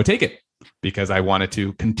 Yeah, I would take it because I wanted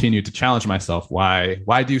to continue to challenge myself.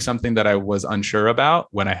 Why do something that I was unsure about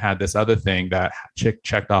when I had this other thing that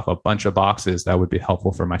checked off a bunch of boxes that would be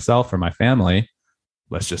helpful for myself, for my family?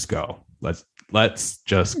 Let's just go. Let's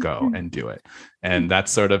just go and do it. And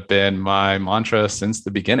that's sort of been my mantra since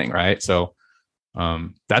the beginning, right? So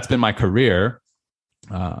that's been my career.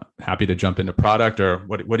 Happy to jump into product, or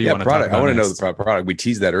what do you want to talk about? I want to know the product. We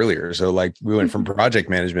teased that earlier. So like we went from project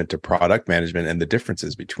management to product management and the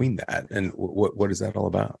differences between that. And what is that all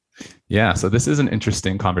about? Yeah. So this is an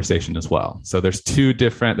interesting conversation as well. So there's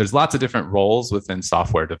lots of different roles within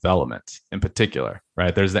software development in particular,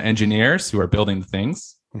 right? There's the engineers who are building the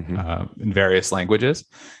things in various languages.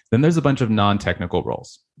 Then there's a bunch of non-technical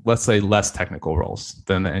roles, let's say less technical roles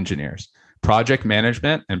than the engineers. Project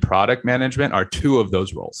management and product management are two of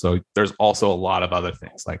those roles. So there's also a lot of other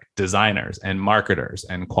things like designers and marketers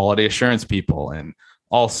and quality assurance people and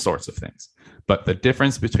all sorts of things. But the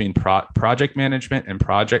difference between project management and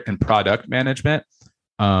product management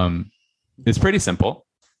is pretty simple.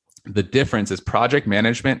 The difference is project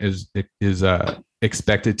management is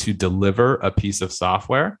expected to deliver a piece of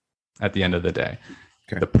software at the end of the day.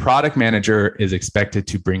 Okay. The product manager is expected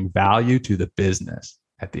to bring value to the business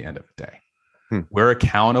at the end of the day. We're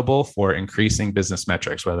accountable for increasing business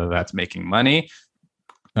metrics, whether that's making money,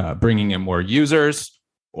 bringing in more users,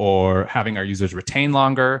 or having our users retain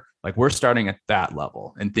longer. Like we're starting at that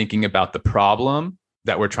level and thinking about the problem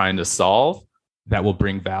that we're trying to solve that will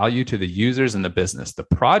bring value to the users and the business. The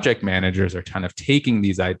project managers are kind of taking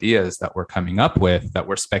these ideas that we're coming up with, that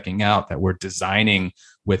we're speccing out, that we're designing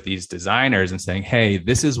with these designers and saying, hey,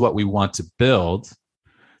 this is what we want to build.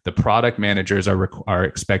 The product managers are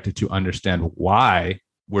expected to understand why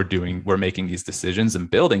we're making these decisions and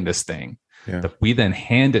building this thing. Yeah. We then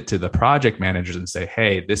hand it to the project managers and say,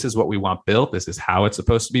 hey, this is what we want built. This is how it's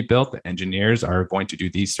supposed to be built. The engineers are going to do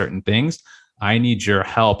these certain things. I need your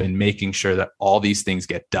help in making sure that all these things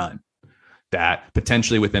get done. That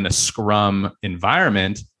potentially within a Scrum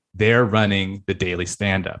environment, they're running the daily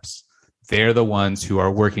stand-ups. They're the ones who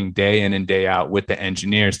are working day in and day out with the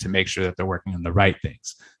engineers to make sure that they're working on the right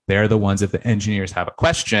things. They're the ones, if the engineers have a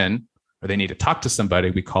question or they need to talk to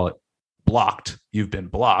somebody, we call it blocked. You've been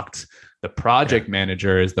blocked. The project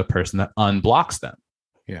manager is the person that unblocks them.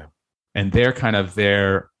 Yeah. And they're kind of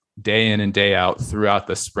there day in and day out throughout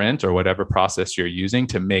the sprint or whatever process you're using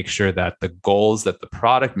to make sure that the goals that the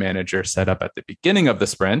product manager set up at the beginning of the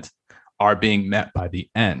sprint are being met by the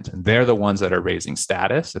end. And they're the ones that are raising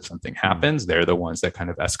status. If something happens, they're the ones that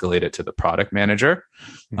kind of escalate it to the product manager.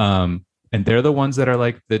 And they're the ones that are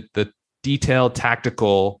like the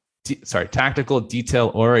tactical,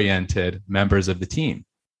 detail oriented members of the team.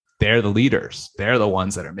 They're the leaders. They're the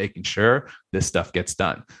ones that are making sure this stuff gets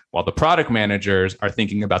done. While the product managers are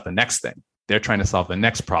thinking about the next thing. They're trying to solve the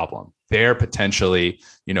next problem. They're potentially,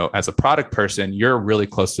 as a product person, you're really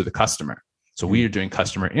close to the customer. So we are doing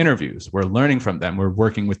customer interviews. We're learning from them. We're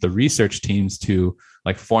working with the research teams to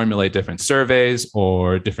formulate different surveys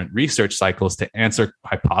or different research cycles to answer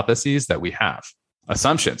hypotheses that we have,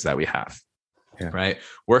 assumptions that we have. Yeah. Right.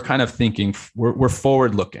 We're kind of thinking, we're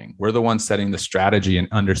forward looking. We're the ones setting the strategy and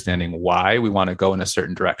understanding why we want to go in a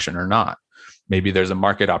certain direction or not. Maybe there's a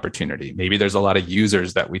market opportunity. Maybe there's a lot of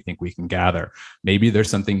users that we think we can gather. Maybe there's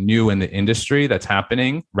something new in the industry that's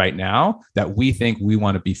happening right now that we think we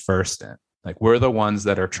want to be first in. We're the ones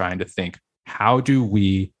that are trying to think, how do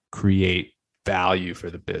we create value for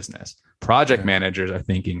the business? Project managers are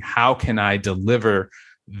thinking, how can I deliver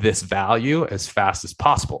this value as fast as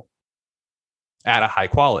possible at a high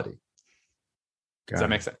quality? Does that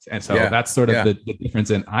make sense? And so that's sort of the difference.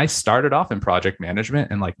 And I started off in project management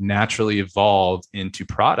and naturally evolved into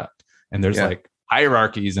product. And there's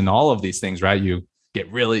hierarchies and all of these things, right? You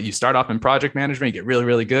start off in project management, you get really,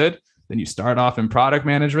 really good. Then you start off in product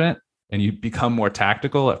management and you become more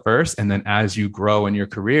tactical at first. And then as you grow in your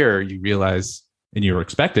career, you realize, and you're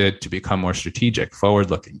expected to become more strategic,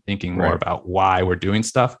 forward-looking, thinking more about why we're doing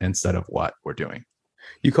stuff instead of what we're doing.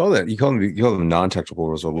 You call them non-technical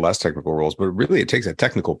roles or less technical roles, but really it takes a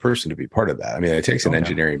technical person to be part of that. I mean, it takes an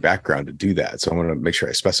engineering background to do that. So I want to make sure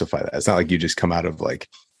I specify that. It's not like you just come out of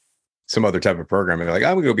some other type of program and I'm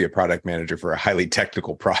going to go be a product manager for a highly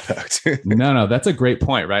technical product. No, that's a great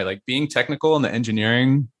point, right? Being technical in the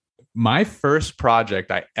engineering. My first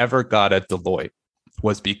project I ever got at Deloitte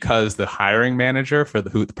was because the hiring manager for the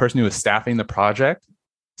person who was staffing the project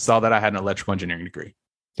saw that I had an electrical engineering degree.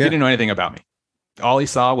 He didn't know anything about me. All he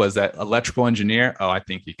saw was that electrical engineer. Oh, I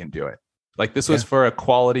think he can do it. This was for a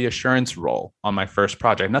quality assurance role on my first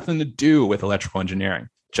project. Nothing to do with electrical engineering.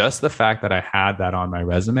 Just the fact that I had that on my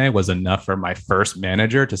resume was enough for my first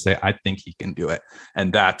manager to say, I think he can do it.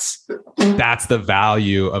 And that's the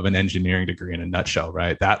value of an engineering degree in a nutshell,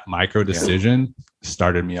 right? That micro decision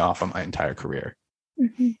started me off on my entire career.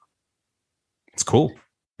 Mm-hmm. It's cool.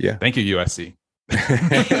 Yeah. Thank you, USC.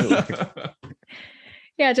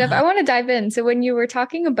 Yeah, Jeff, I want to dive in. So when you were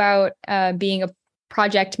talking about being a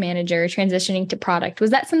project manager, transitioning to product,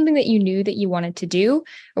 was that something that you knew that you wanted to do?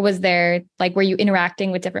 Or was there were you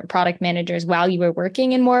interacting with different product managers while you were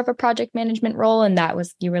working in more of a project management role? And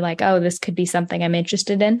you were like, oh, this could be something I'm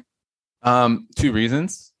interested in? Two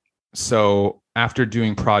reasons. So after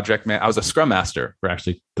doing I was a Scrum Master for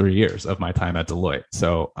actually 3 years of my time at Deloitte.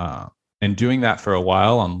 So, and doing that for a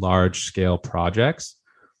while on large scale projects,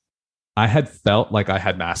 I had felt like I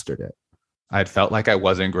had mastered it. I had felt like I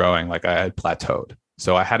wasn't growing, like I had plateaued.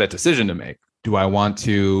 So I had a decision to make. Do I want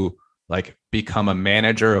to become a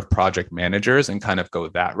manager of project managers and kind of go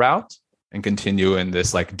that route and continue in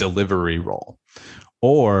this delivery role?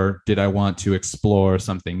 Or did I want to explore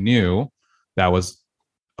something new that was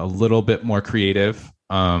a little bit more creative,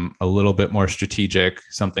 a little bit more strategic,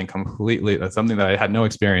 something that I had no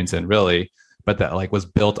experience in really, but that was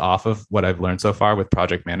built off of what I've learned so far with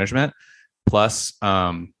project management. Plus,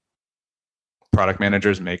 product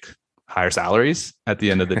managers make higher salaries at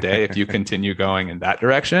the end of the day if you continue going in that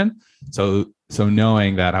direction. So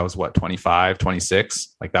knowing that I was 25,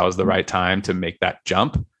 26, that was the right time to make that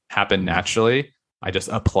jump happen naturally. I just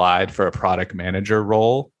applied for a product manager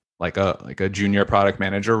role like a junior product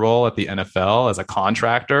manager role at the NFL as a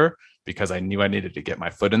contractor because I knew I needed to get my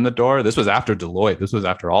foot in the door. This was after Deloitte. This was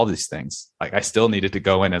after all these things. Like I still needed to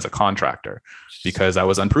go in as a contractor because I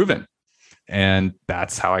was unproven. And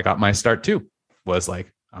that's how I got my start too, was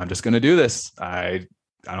like, I'm just going to do this. I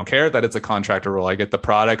don't care that it's a contractor role. I get the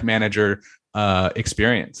product manager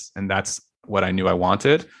experience. And that's what I knew I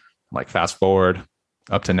wanted. Like fast forward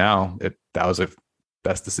up to now, that was the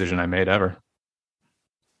best decision I made ever.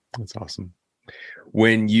 That's awesome.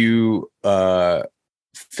 When you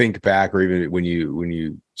think back, or even when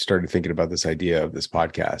you started thinking about this idea of this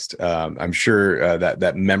podcast, I'm sure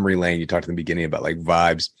that memory lane you talked in the beginning about, like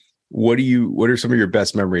vibes. What are some of your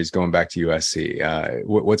best memories going back to USC?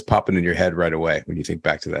 What's popping in your head right away when you think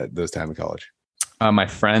back to those time in college? My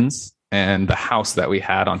friends and the house that we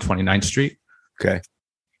had on 29th Street. Okay.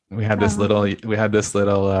 We had this little, it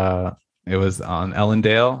was on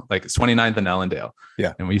Ellendale, like it's 29th and Ellendale.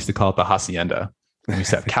 Yeah. And we used to call it the Hacienda. And we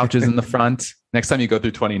used to have couches in the front. Next time you go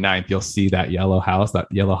through 29th, you'll see that yellow house, that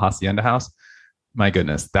yellow Hacienda house. My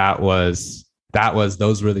goodness, those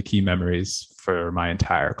were the key memories for my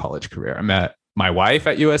entire college career. I met my wife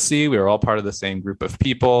at USC. We were all part of the same group of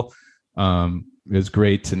people. It was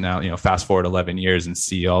great to now, fast forward 11 years and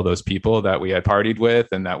see all those people that we had partied with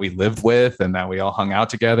and that we lived with and that we all hung out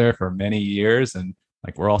together for many years. And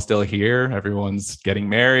like, we're all still here. Everyone's getting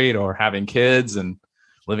married or having kids and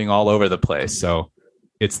living all over the place. So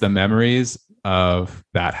it's the memories of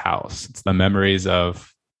that house. It's the memories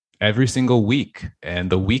of every single week and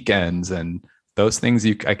the weekends and those things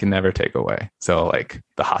I can never take away. So like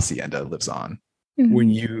the Hacienda lives on. When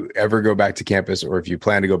you ever go back to campus, or if you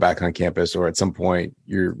plan to go back on campus, or at some point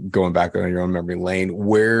you're going back on your own memory lane,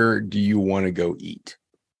 where do you want to go eat?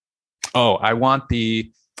 Oh, I want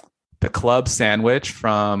the club sandwich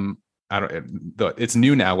from, it's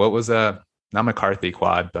new now. What was not McCarthy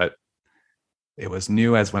Quad, but it was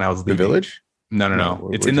new as when I was leaving. The Village?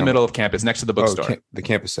 No. It's in the middle of campus, next to the bookstore. The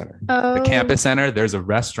Campus Center. The Campus Center. There's a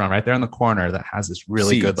restaurant right there in the corner that has this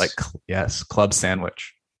really Seeds. good, club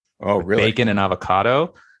sandwich. Oh, really? Bacon and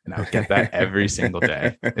avocado. And I would get that every single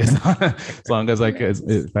day. As long as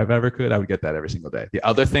if I ever could, I would get that every single day. The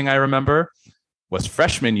other thing I remember was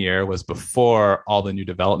freshman year was before all the new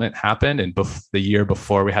development happened. And the year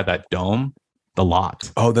before we had that dome, the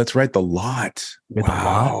Lot. Oh, that's right. The Lot.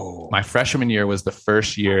 Wow. My freshman year was the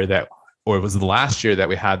first year it was the last year that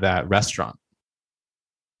we had that restaurant.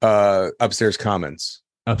 Upstairs Commons.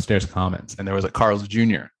 And there was a Carl's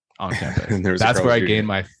Jr. on campus. That's where I gained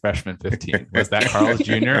my freshman 15. Was that Carl's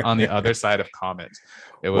Jr. on the other side of Commons?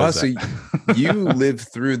 It was. So you lived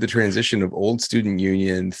through the transition of old Student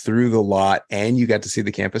Union through the Lot, and you got to see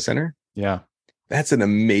the Campus Center? Yeah. That's an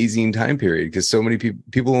amazing time period because so many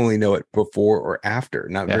people only know it before or after.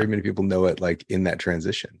 Not very many people know it like in that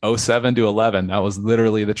transition. 07 to 11. That was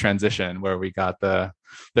literally the transition where we got the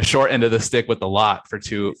short end of the stick with the Lot for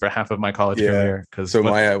half of my college career.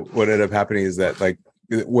 What ended up happening is that like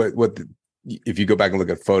if you go back and look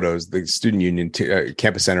at photos, the Student Union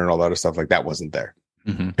Campus Center and all that other stuff like that wasn't there.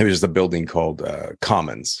 Mm-hmm. It was just a building called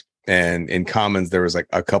Commons. And in Commons, there was like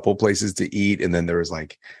a couple places to eat. And then there was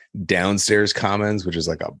like downstairs Commons, which is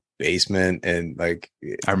like a basement. And like,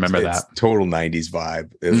 I remember that total 90s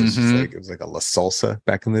vibe. It was just like, it was like a La Salsa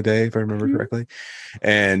back in the day, if I remember correctly.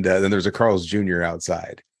 And then there's a Carl's Jr.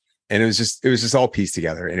 outside. And it was just all pieced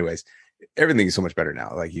together. Anyways, everything is so much better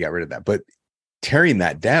now. Like you got rid of that. But tearing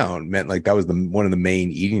that down meant like that was one of the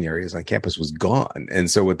main eating areas on campus was gone. And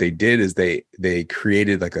so what they did is they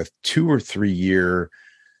created like a 2 or 3 year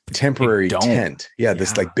temporary tent.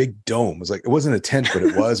 This like big dome. It was like, it wasn't a tent, but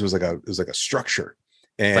it was like a structure.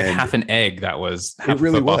 And like half an egg that was half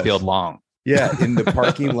a football field long. Yeah. In the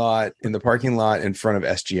parking lot in front of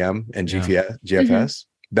SGM and GFS. Mm-hmm.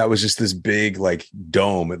 That was just this big like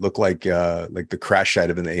dome. It looked like the crash site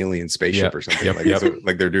of an alien spaceship or something.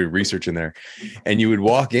 Like they're doing research in there. And you would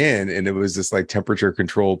walk in and it was this like temperature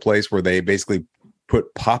controlled place where they basically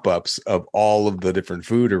put pop-ups of all of the different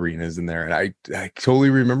food arenas in there. And I totally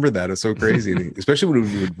remember that. It's so crazy. Especially when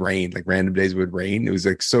it would rain, like random days it would rain. It was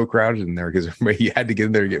like so crowded in there because you had to get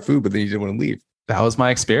in there to get food, but then you didn't want to leave. That was my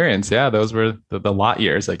experience. Yeah. Those were the Lot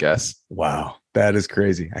years, I guess. Wow. That is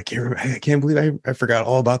crazy. I can't believe I forgot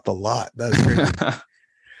all about the Lot. That's crazy.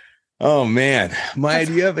 Oh man. Maya,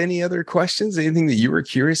 do you have any other questions? Anything that you were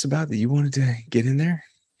curious about that you wanted to get in there?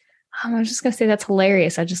 I was just gonna say that's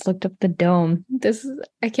hilarious. I just looked up the dome.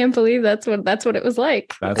 I can't believe that's what it was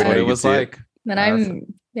like. That's what it was like. And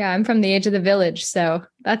I'm from the age of the Village, so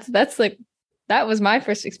that's That was my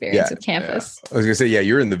first experience with campus. I was gonna say,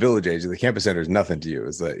 you're in the village age. The campus center is nothing to you.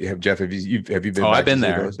 Is that you have Jeff? Have you been? Oh, I've been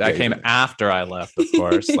there. That came after I left, of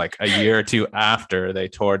course. Like a year or two after they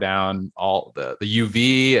tore down all the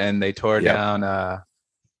UV and they tore down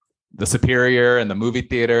the Superior and the movie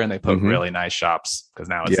theater, and they put really nice shops because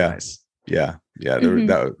now it's nice. Yeah.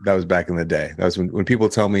 That was back in the day. That was when people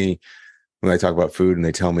tell me, when I talk about food and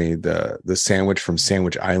they tell me the sandwich from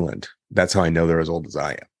Sandwich Island, that's how I know they're as old as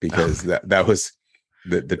I am, because that was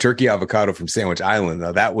the turkey avocado from Sandwich Island.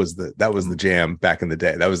 Now that was the jam back in the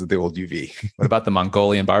day. That was the old UV. What about the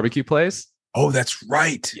Mongolian barbecue place? Oh, that's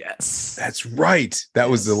right. Yes. That's right. That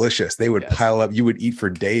was delicious. They would pile up. You would eat for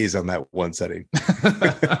days on that one setting.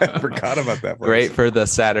 I forgot about that. Great for the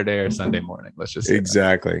Saturday or Sunday morning. Let's just say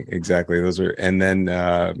exactly. Those are, and then,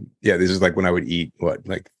 this is like when I would eat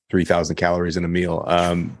like 3,000 calories in a meal.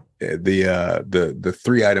 The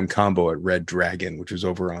 3-item combo at Red Dragon, which was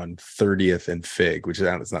over on 30th and Fig, which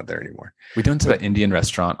it's not there anymore. We went to the Indian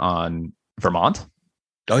restaurant on Vermont.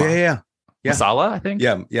 Oh, yeah. Masala, I think.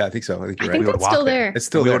 Yeah, I think so. I think you're right. It's still there. It's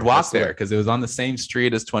still there. We would walk there because it was on the same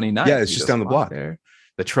street as 29th. Yeah, it's just down the block. There.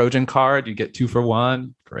 The Trojan card, you get 2 for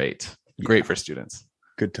 1. Great for students.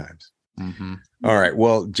 Good times. Mm-hmm. All right.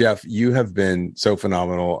 Well, Jeff, you have been so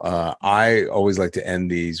phenomenal. I always like to end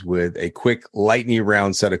these with a quick lightning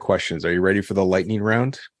round set of questions. Are you ready for the lightning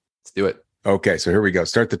round? Let's do it. Okay, so here we go.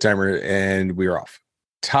 Start the timer and we are off.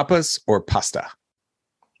 Tapas or pasta?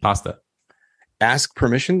 Pasta. Ask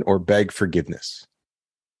permission or beg forgiveness?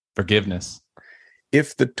 Forgiveness.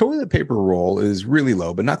 If the toilet paper roll is really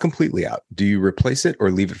low, but not completely out, do you replace it or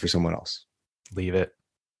leave it for someone else? Leave it.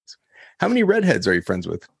 How many redheads are you friends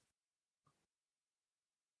with?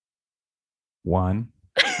 1.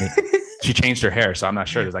 She changed her hair, so I'm not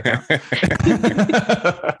sure. Does that count?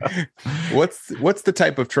 What's the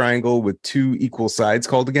type of triangle with 2 equal sides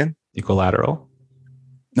called again? Equilateral.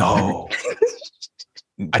 No.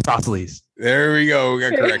 Isosceles. There we go. We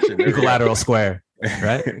got correction. Equilateral square.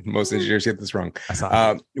 Right? Most engineers get this wrong.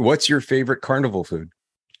 What's your favorite carnival food?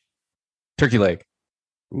 Turkey leg.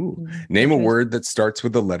 Ooh. Name a word that starts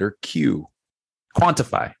with the letter Q.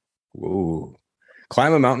 Quantify. Ooh.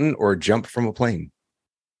 Climb a mountain or jump from a plane?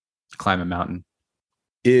 Climb a mountain.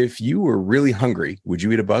 If you were really hungry, would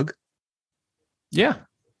you eat a bug? Yeah.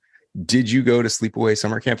 Did you go to sleepaway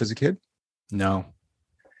summer camp as a kid? No.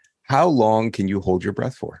 How long can you hold your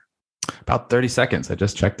breath for? About 30 seconds. I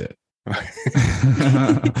just checked it.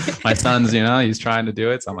 My son's, he's trying to do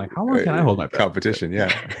it. So I'm like, how long can I hold my breath? Competition, yeah.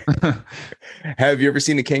 Have you ever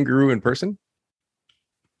seen a kangaroo in person?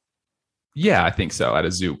 Yeah, I think so. At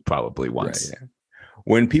a zoo, probably once. Right, yeah.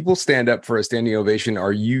 When people stand up for a standing ovation,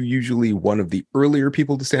 are you usually one of the earlier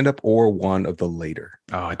people to stand up or one of the later?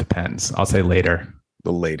 Oh, it depends. I'll say later.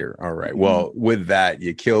 The later. All right. Well, with that,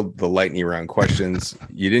 you killed the lightning round questions.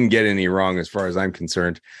 You didn't get any wrong as far as I'm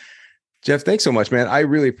concerned. Jeff, thanks so much, man. I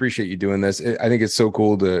really appreciate you doing this. I think it's so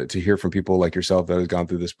cool to hear from people like yourself that has gone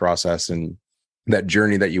through this process and that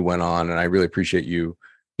journey that you went on. And I really appreciate you,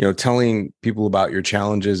 telling people about your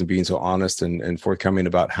challenges and being so honest and forthcoming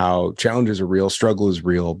about how challenges are real, struggle is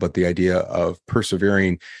real, but the idea of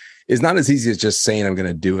persevering is not as easy as just saying I'm going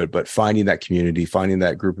to do it, but finding that community, finding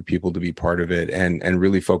that group of people to be part of it, and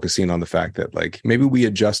really focusing on the fact that like maybe we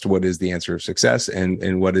adjust what is the answer of success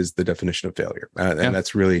and what is the definition of failure, and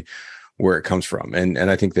that's really where it comes from. And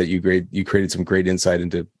I think that you created some great insight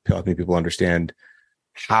into helping people understand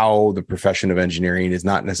how the profession of engineering is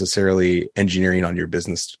not necessarily engineering on your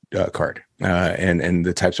business card, and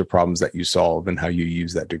the types of problems that you solve and how you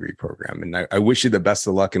use that degree program. And I wish you the best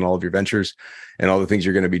of luck in all of your ventures and all the things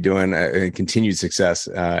you're going to be doing, and continued success.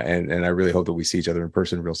 And I really hope that we see each other in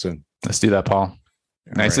person real soon. Let's do that, Paul.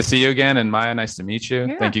 Nice to see you again. And Maya, nice to meet you.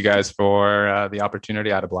 Yeah. Thank you guys for the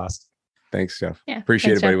opportunity. I had a blast. Thanks, Jeff. Yeah,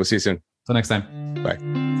 appreciate it, buddy. Jeff. We'll see you soon. Till next time. Bye.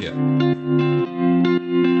 Yeah.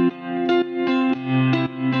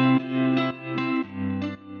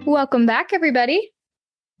 Welcome back, everybody.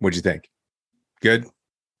 What'd you think? Good?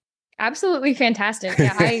 Absolutely fantastic.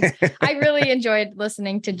 Yeah, I really enjoyed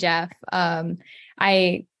listening to Jeff.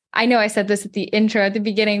 I know I said this at the intro at the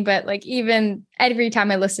beginning, but like even every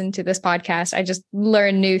time I listen to this podcast, I just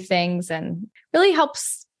learn new things and really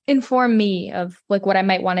helps inform me of like what I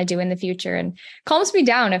might want to do in the future and calms me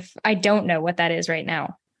down if I don't know what that is right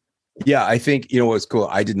now. Yeah, I think, what's cool.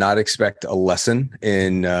 I did not expect a lesson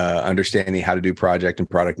in understanding how to do project and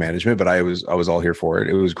product management, but I was all here for it.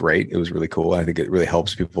 It was great. It was really cool. I think it really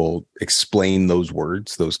helps people explain those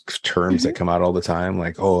words, those terms that come out all the time.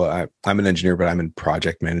 Like, oh, I'm an engineer, but I'm in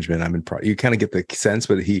project management. You kind of get the sense,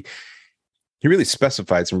 but he really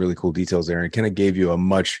specified some really cool details there and kind of gave you a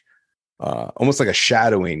much almost like a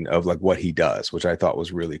shadowing of like what he does, which I thought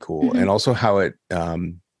was really cool. Mm-hmm. And also how it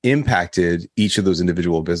impacted each of those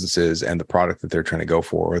individual businesses and the product that they're trying to go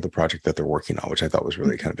for, or the project that they're working on, which I thought was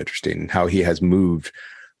really kind of interesting, and how he has moved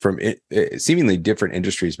from seemingly different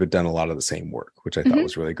industries, but done a lot of the same work, which I thought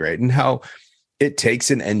was really great. And how it takes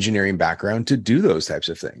an engineering background to do those types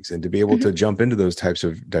of things, and to be able to jump into those types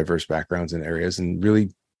of diverse backgrounds and areas and really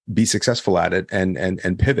be successful at it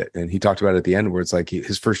and pivot. And he talked about it at the end, where it's like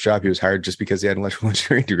his first job, he was hired just because he had an electrical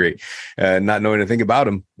engineering degree, not knowing anything about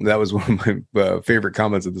him. That was one of my favorite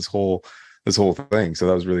comments of this whole thing. So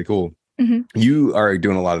that was really cool. Mm-hmm. You are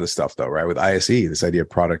doing a lot of this stuff though, right? With ISE, this idea of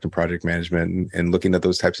product and project management and looking at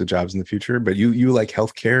those types of jobs in the future, but you like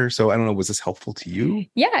healthcare. So I don't know, was this helpful to you?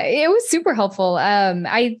 Yeah, it was super helpful.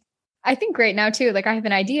 I think right now too, like I have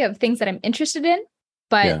an idea of things that I'm interested in,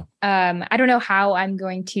 but I don't know how I'm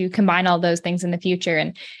going to combine all those things in the future.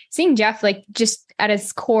 And seeing Jeff, like just at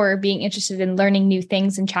his core, being interested in learning new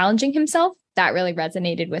things and challenging himself, that really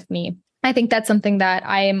resonated with me. I think that's something that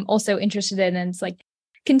I am also interested in. And it's like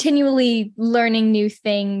continually learning new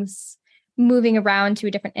things, moving around to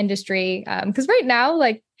a different industry. Because right now,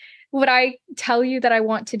 like what I tell you that I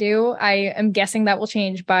want to do, I am guessing that will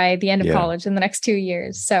change by the end of college in the next 2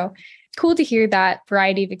 years. So cool to hear that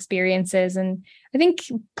variety of experiences. And I think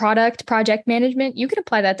project management, you could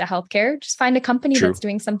apply that to healthcare. Just find a company that's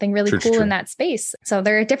doing something really cool in that space. So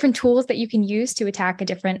there are different tools that you can use to attack a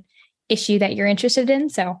different issue that you're interested in.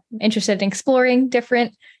 So I'm interested in exploring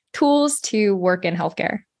different tools to work in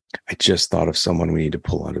healthcare. I just thought of someone we need to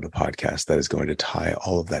pull onto the podcast that is going to tie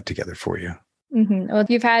all of that together for you. Mm-hmm. Well,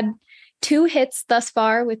 you've had 2 hits thus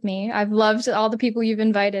far with me. I've loved all the people you've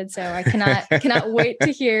invited, so I cannot wait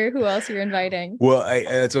to hear who else you're inviting. Well,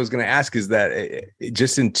 that's what I was going to ask, is that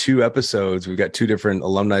just in 2 episodes, we've got 2 different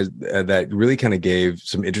alumni that really kind of gave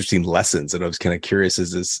some interesting lessons. And I was kind of curious,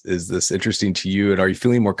 is this interesting to you? And are you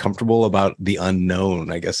feeling more comfortable about the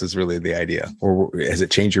unknown, I guess is really the idea? Or has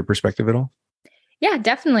it changed your perspective at all? Yeah,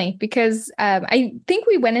 definitely. Because I think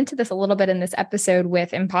we went into this a little bit in this episode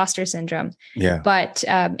with imposter syndrome. Yeah. But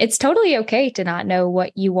it's totally okay to not know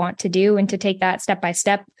what you want to do and to take that step by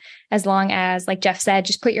step, as long as, like Jeff said,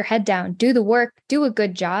 just put your head down, do the work, do a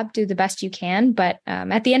good job, do the best you can. But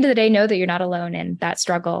at the end of the day, know that you're not alone in that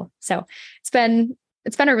struggle. So it's been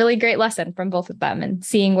a really great lesson from both of them, and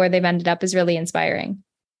seeing where they've ended up is really inspiring.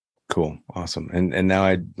 Cool. Awesome. And now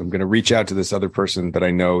I'm going to reach out to this other person that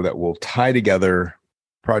I know that will tie together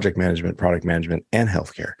project management, product management, and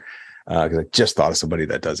healthcare. Because I just thought of somebody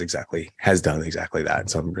that has done exactly that.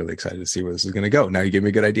 So I'm really excited to see where this is going to go. Now you gave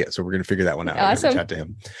me a good idea. So we're going to figure that one out. Awesome. Reach out to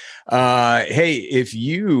him. Hey, if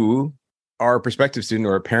you are a prospective student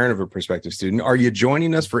or a parent of a prospective student, are you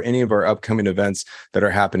joining us for any of our upcoming events that are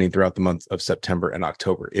happening throughout the month of September and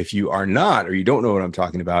October? If you are not, or you don't know what I'm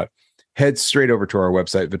talking about, head straight over to our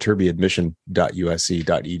website,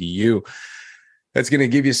 viterbiadmission.usc.edu. That's going to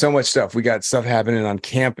give you so much stuff. We got stuff happening on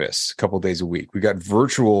campus a couple of days a week. We got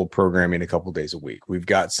virtual programming a couple of days a week. We've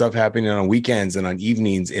got stuff happening on weekends and on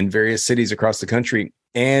evenings in various cities across the country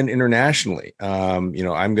and internationally. I'm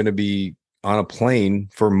going to be on a plane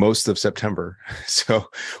for most of September. So,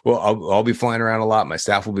 I'll be flying around a lot. My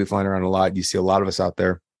staff will be flying around a lot. You see a lot of us out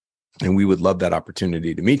there. And we would love that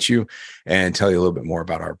opportunity to meet you and tell you a little bit more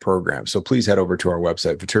about our program. So please head over to our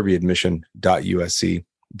website, viterbiadmission.usc.edu.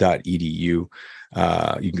 You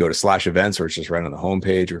can go to /events, or it's just right on the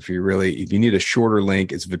homepage. Or if you need a shorter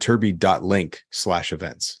link, it's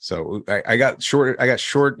viterbi.link/events. So I got short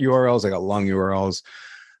URLs. I got long URLs.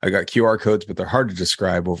 I got QR codes, but they're hard to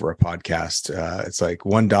describe over a podcast. It's like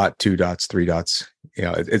 1 dot, 2 dots, 3 dots.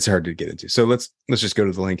 It's hard to get into. So let's just go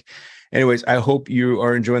to the link. Anyways, I hope you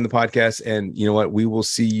are enjoying the podcast, and you know what? We will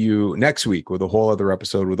see you next week with a whole other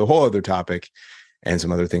episode with a whole other topic and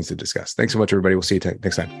some other things to discuss. Thanks so much, everybody. We'll see you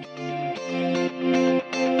next time.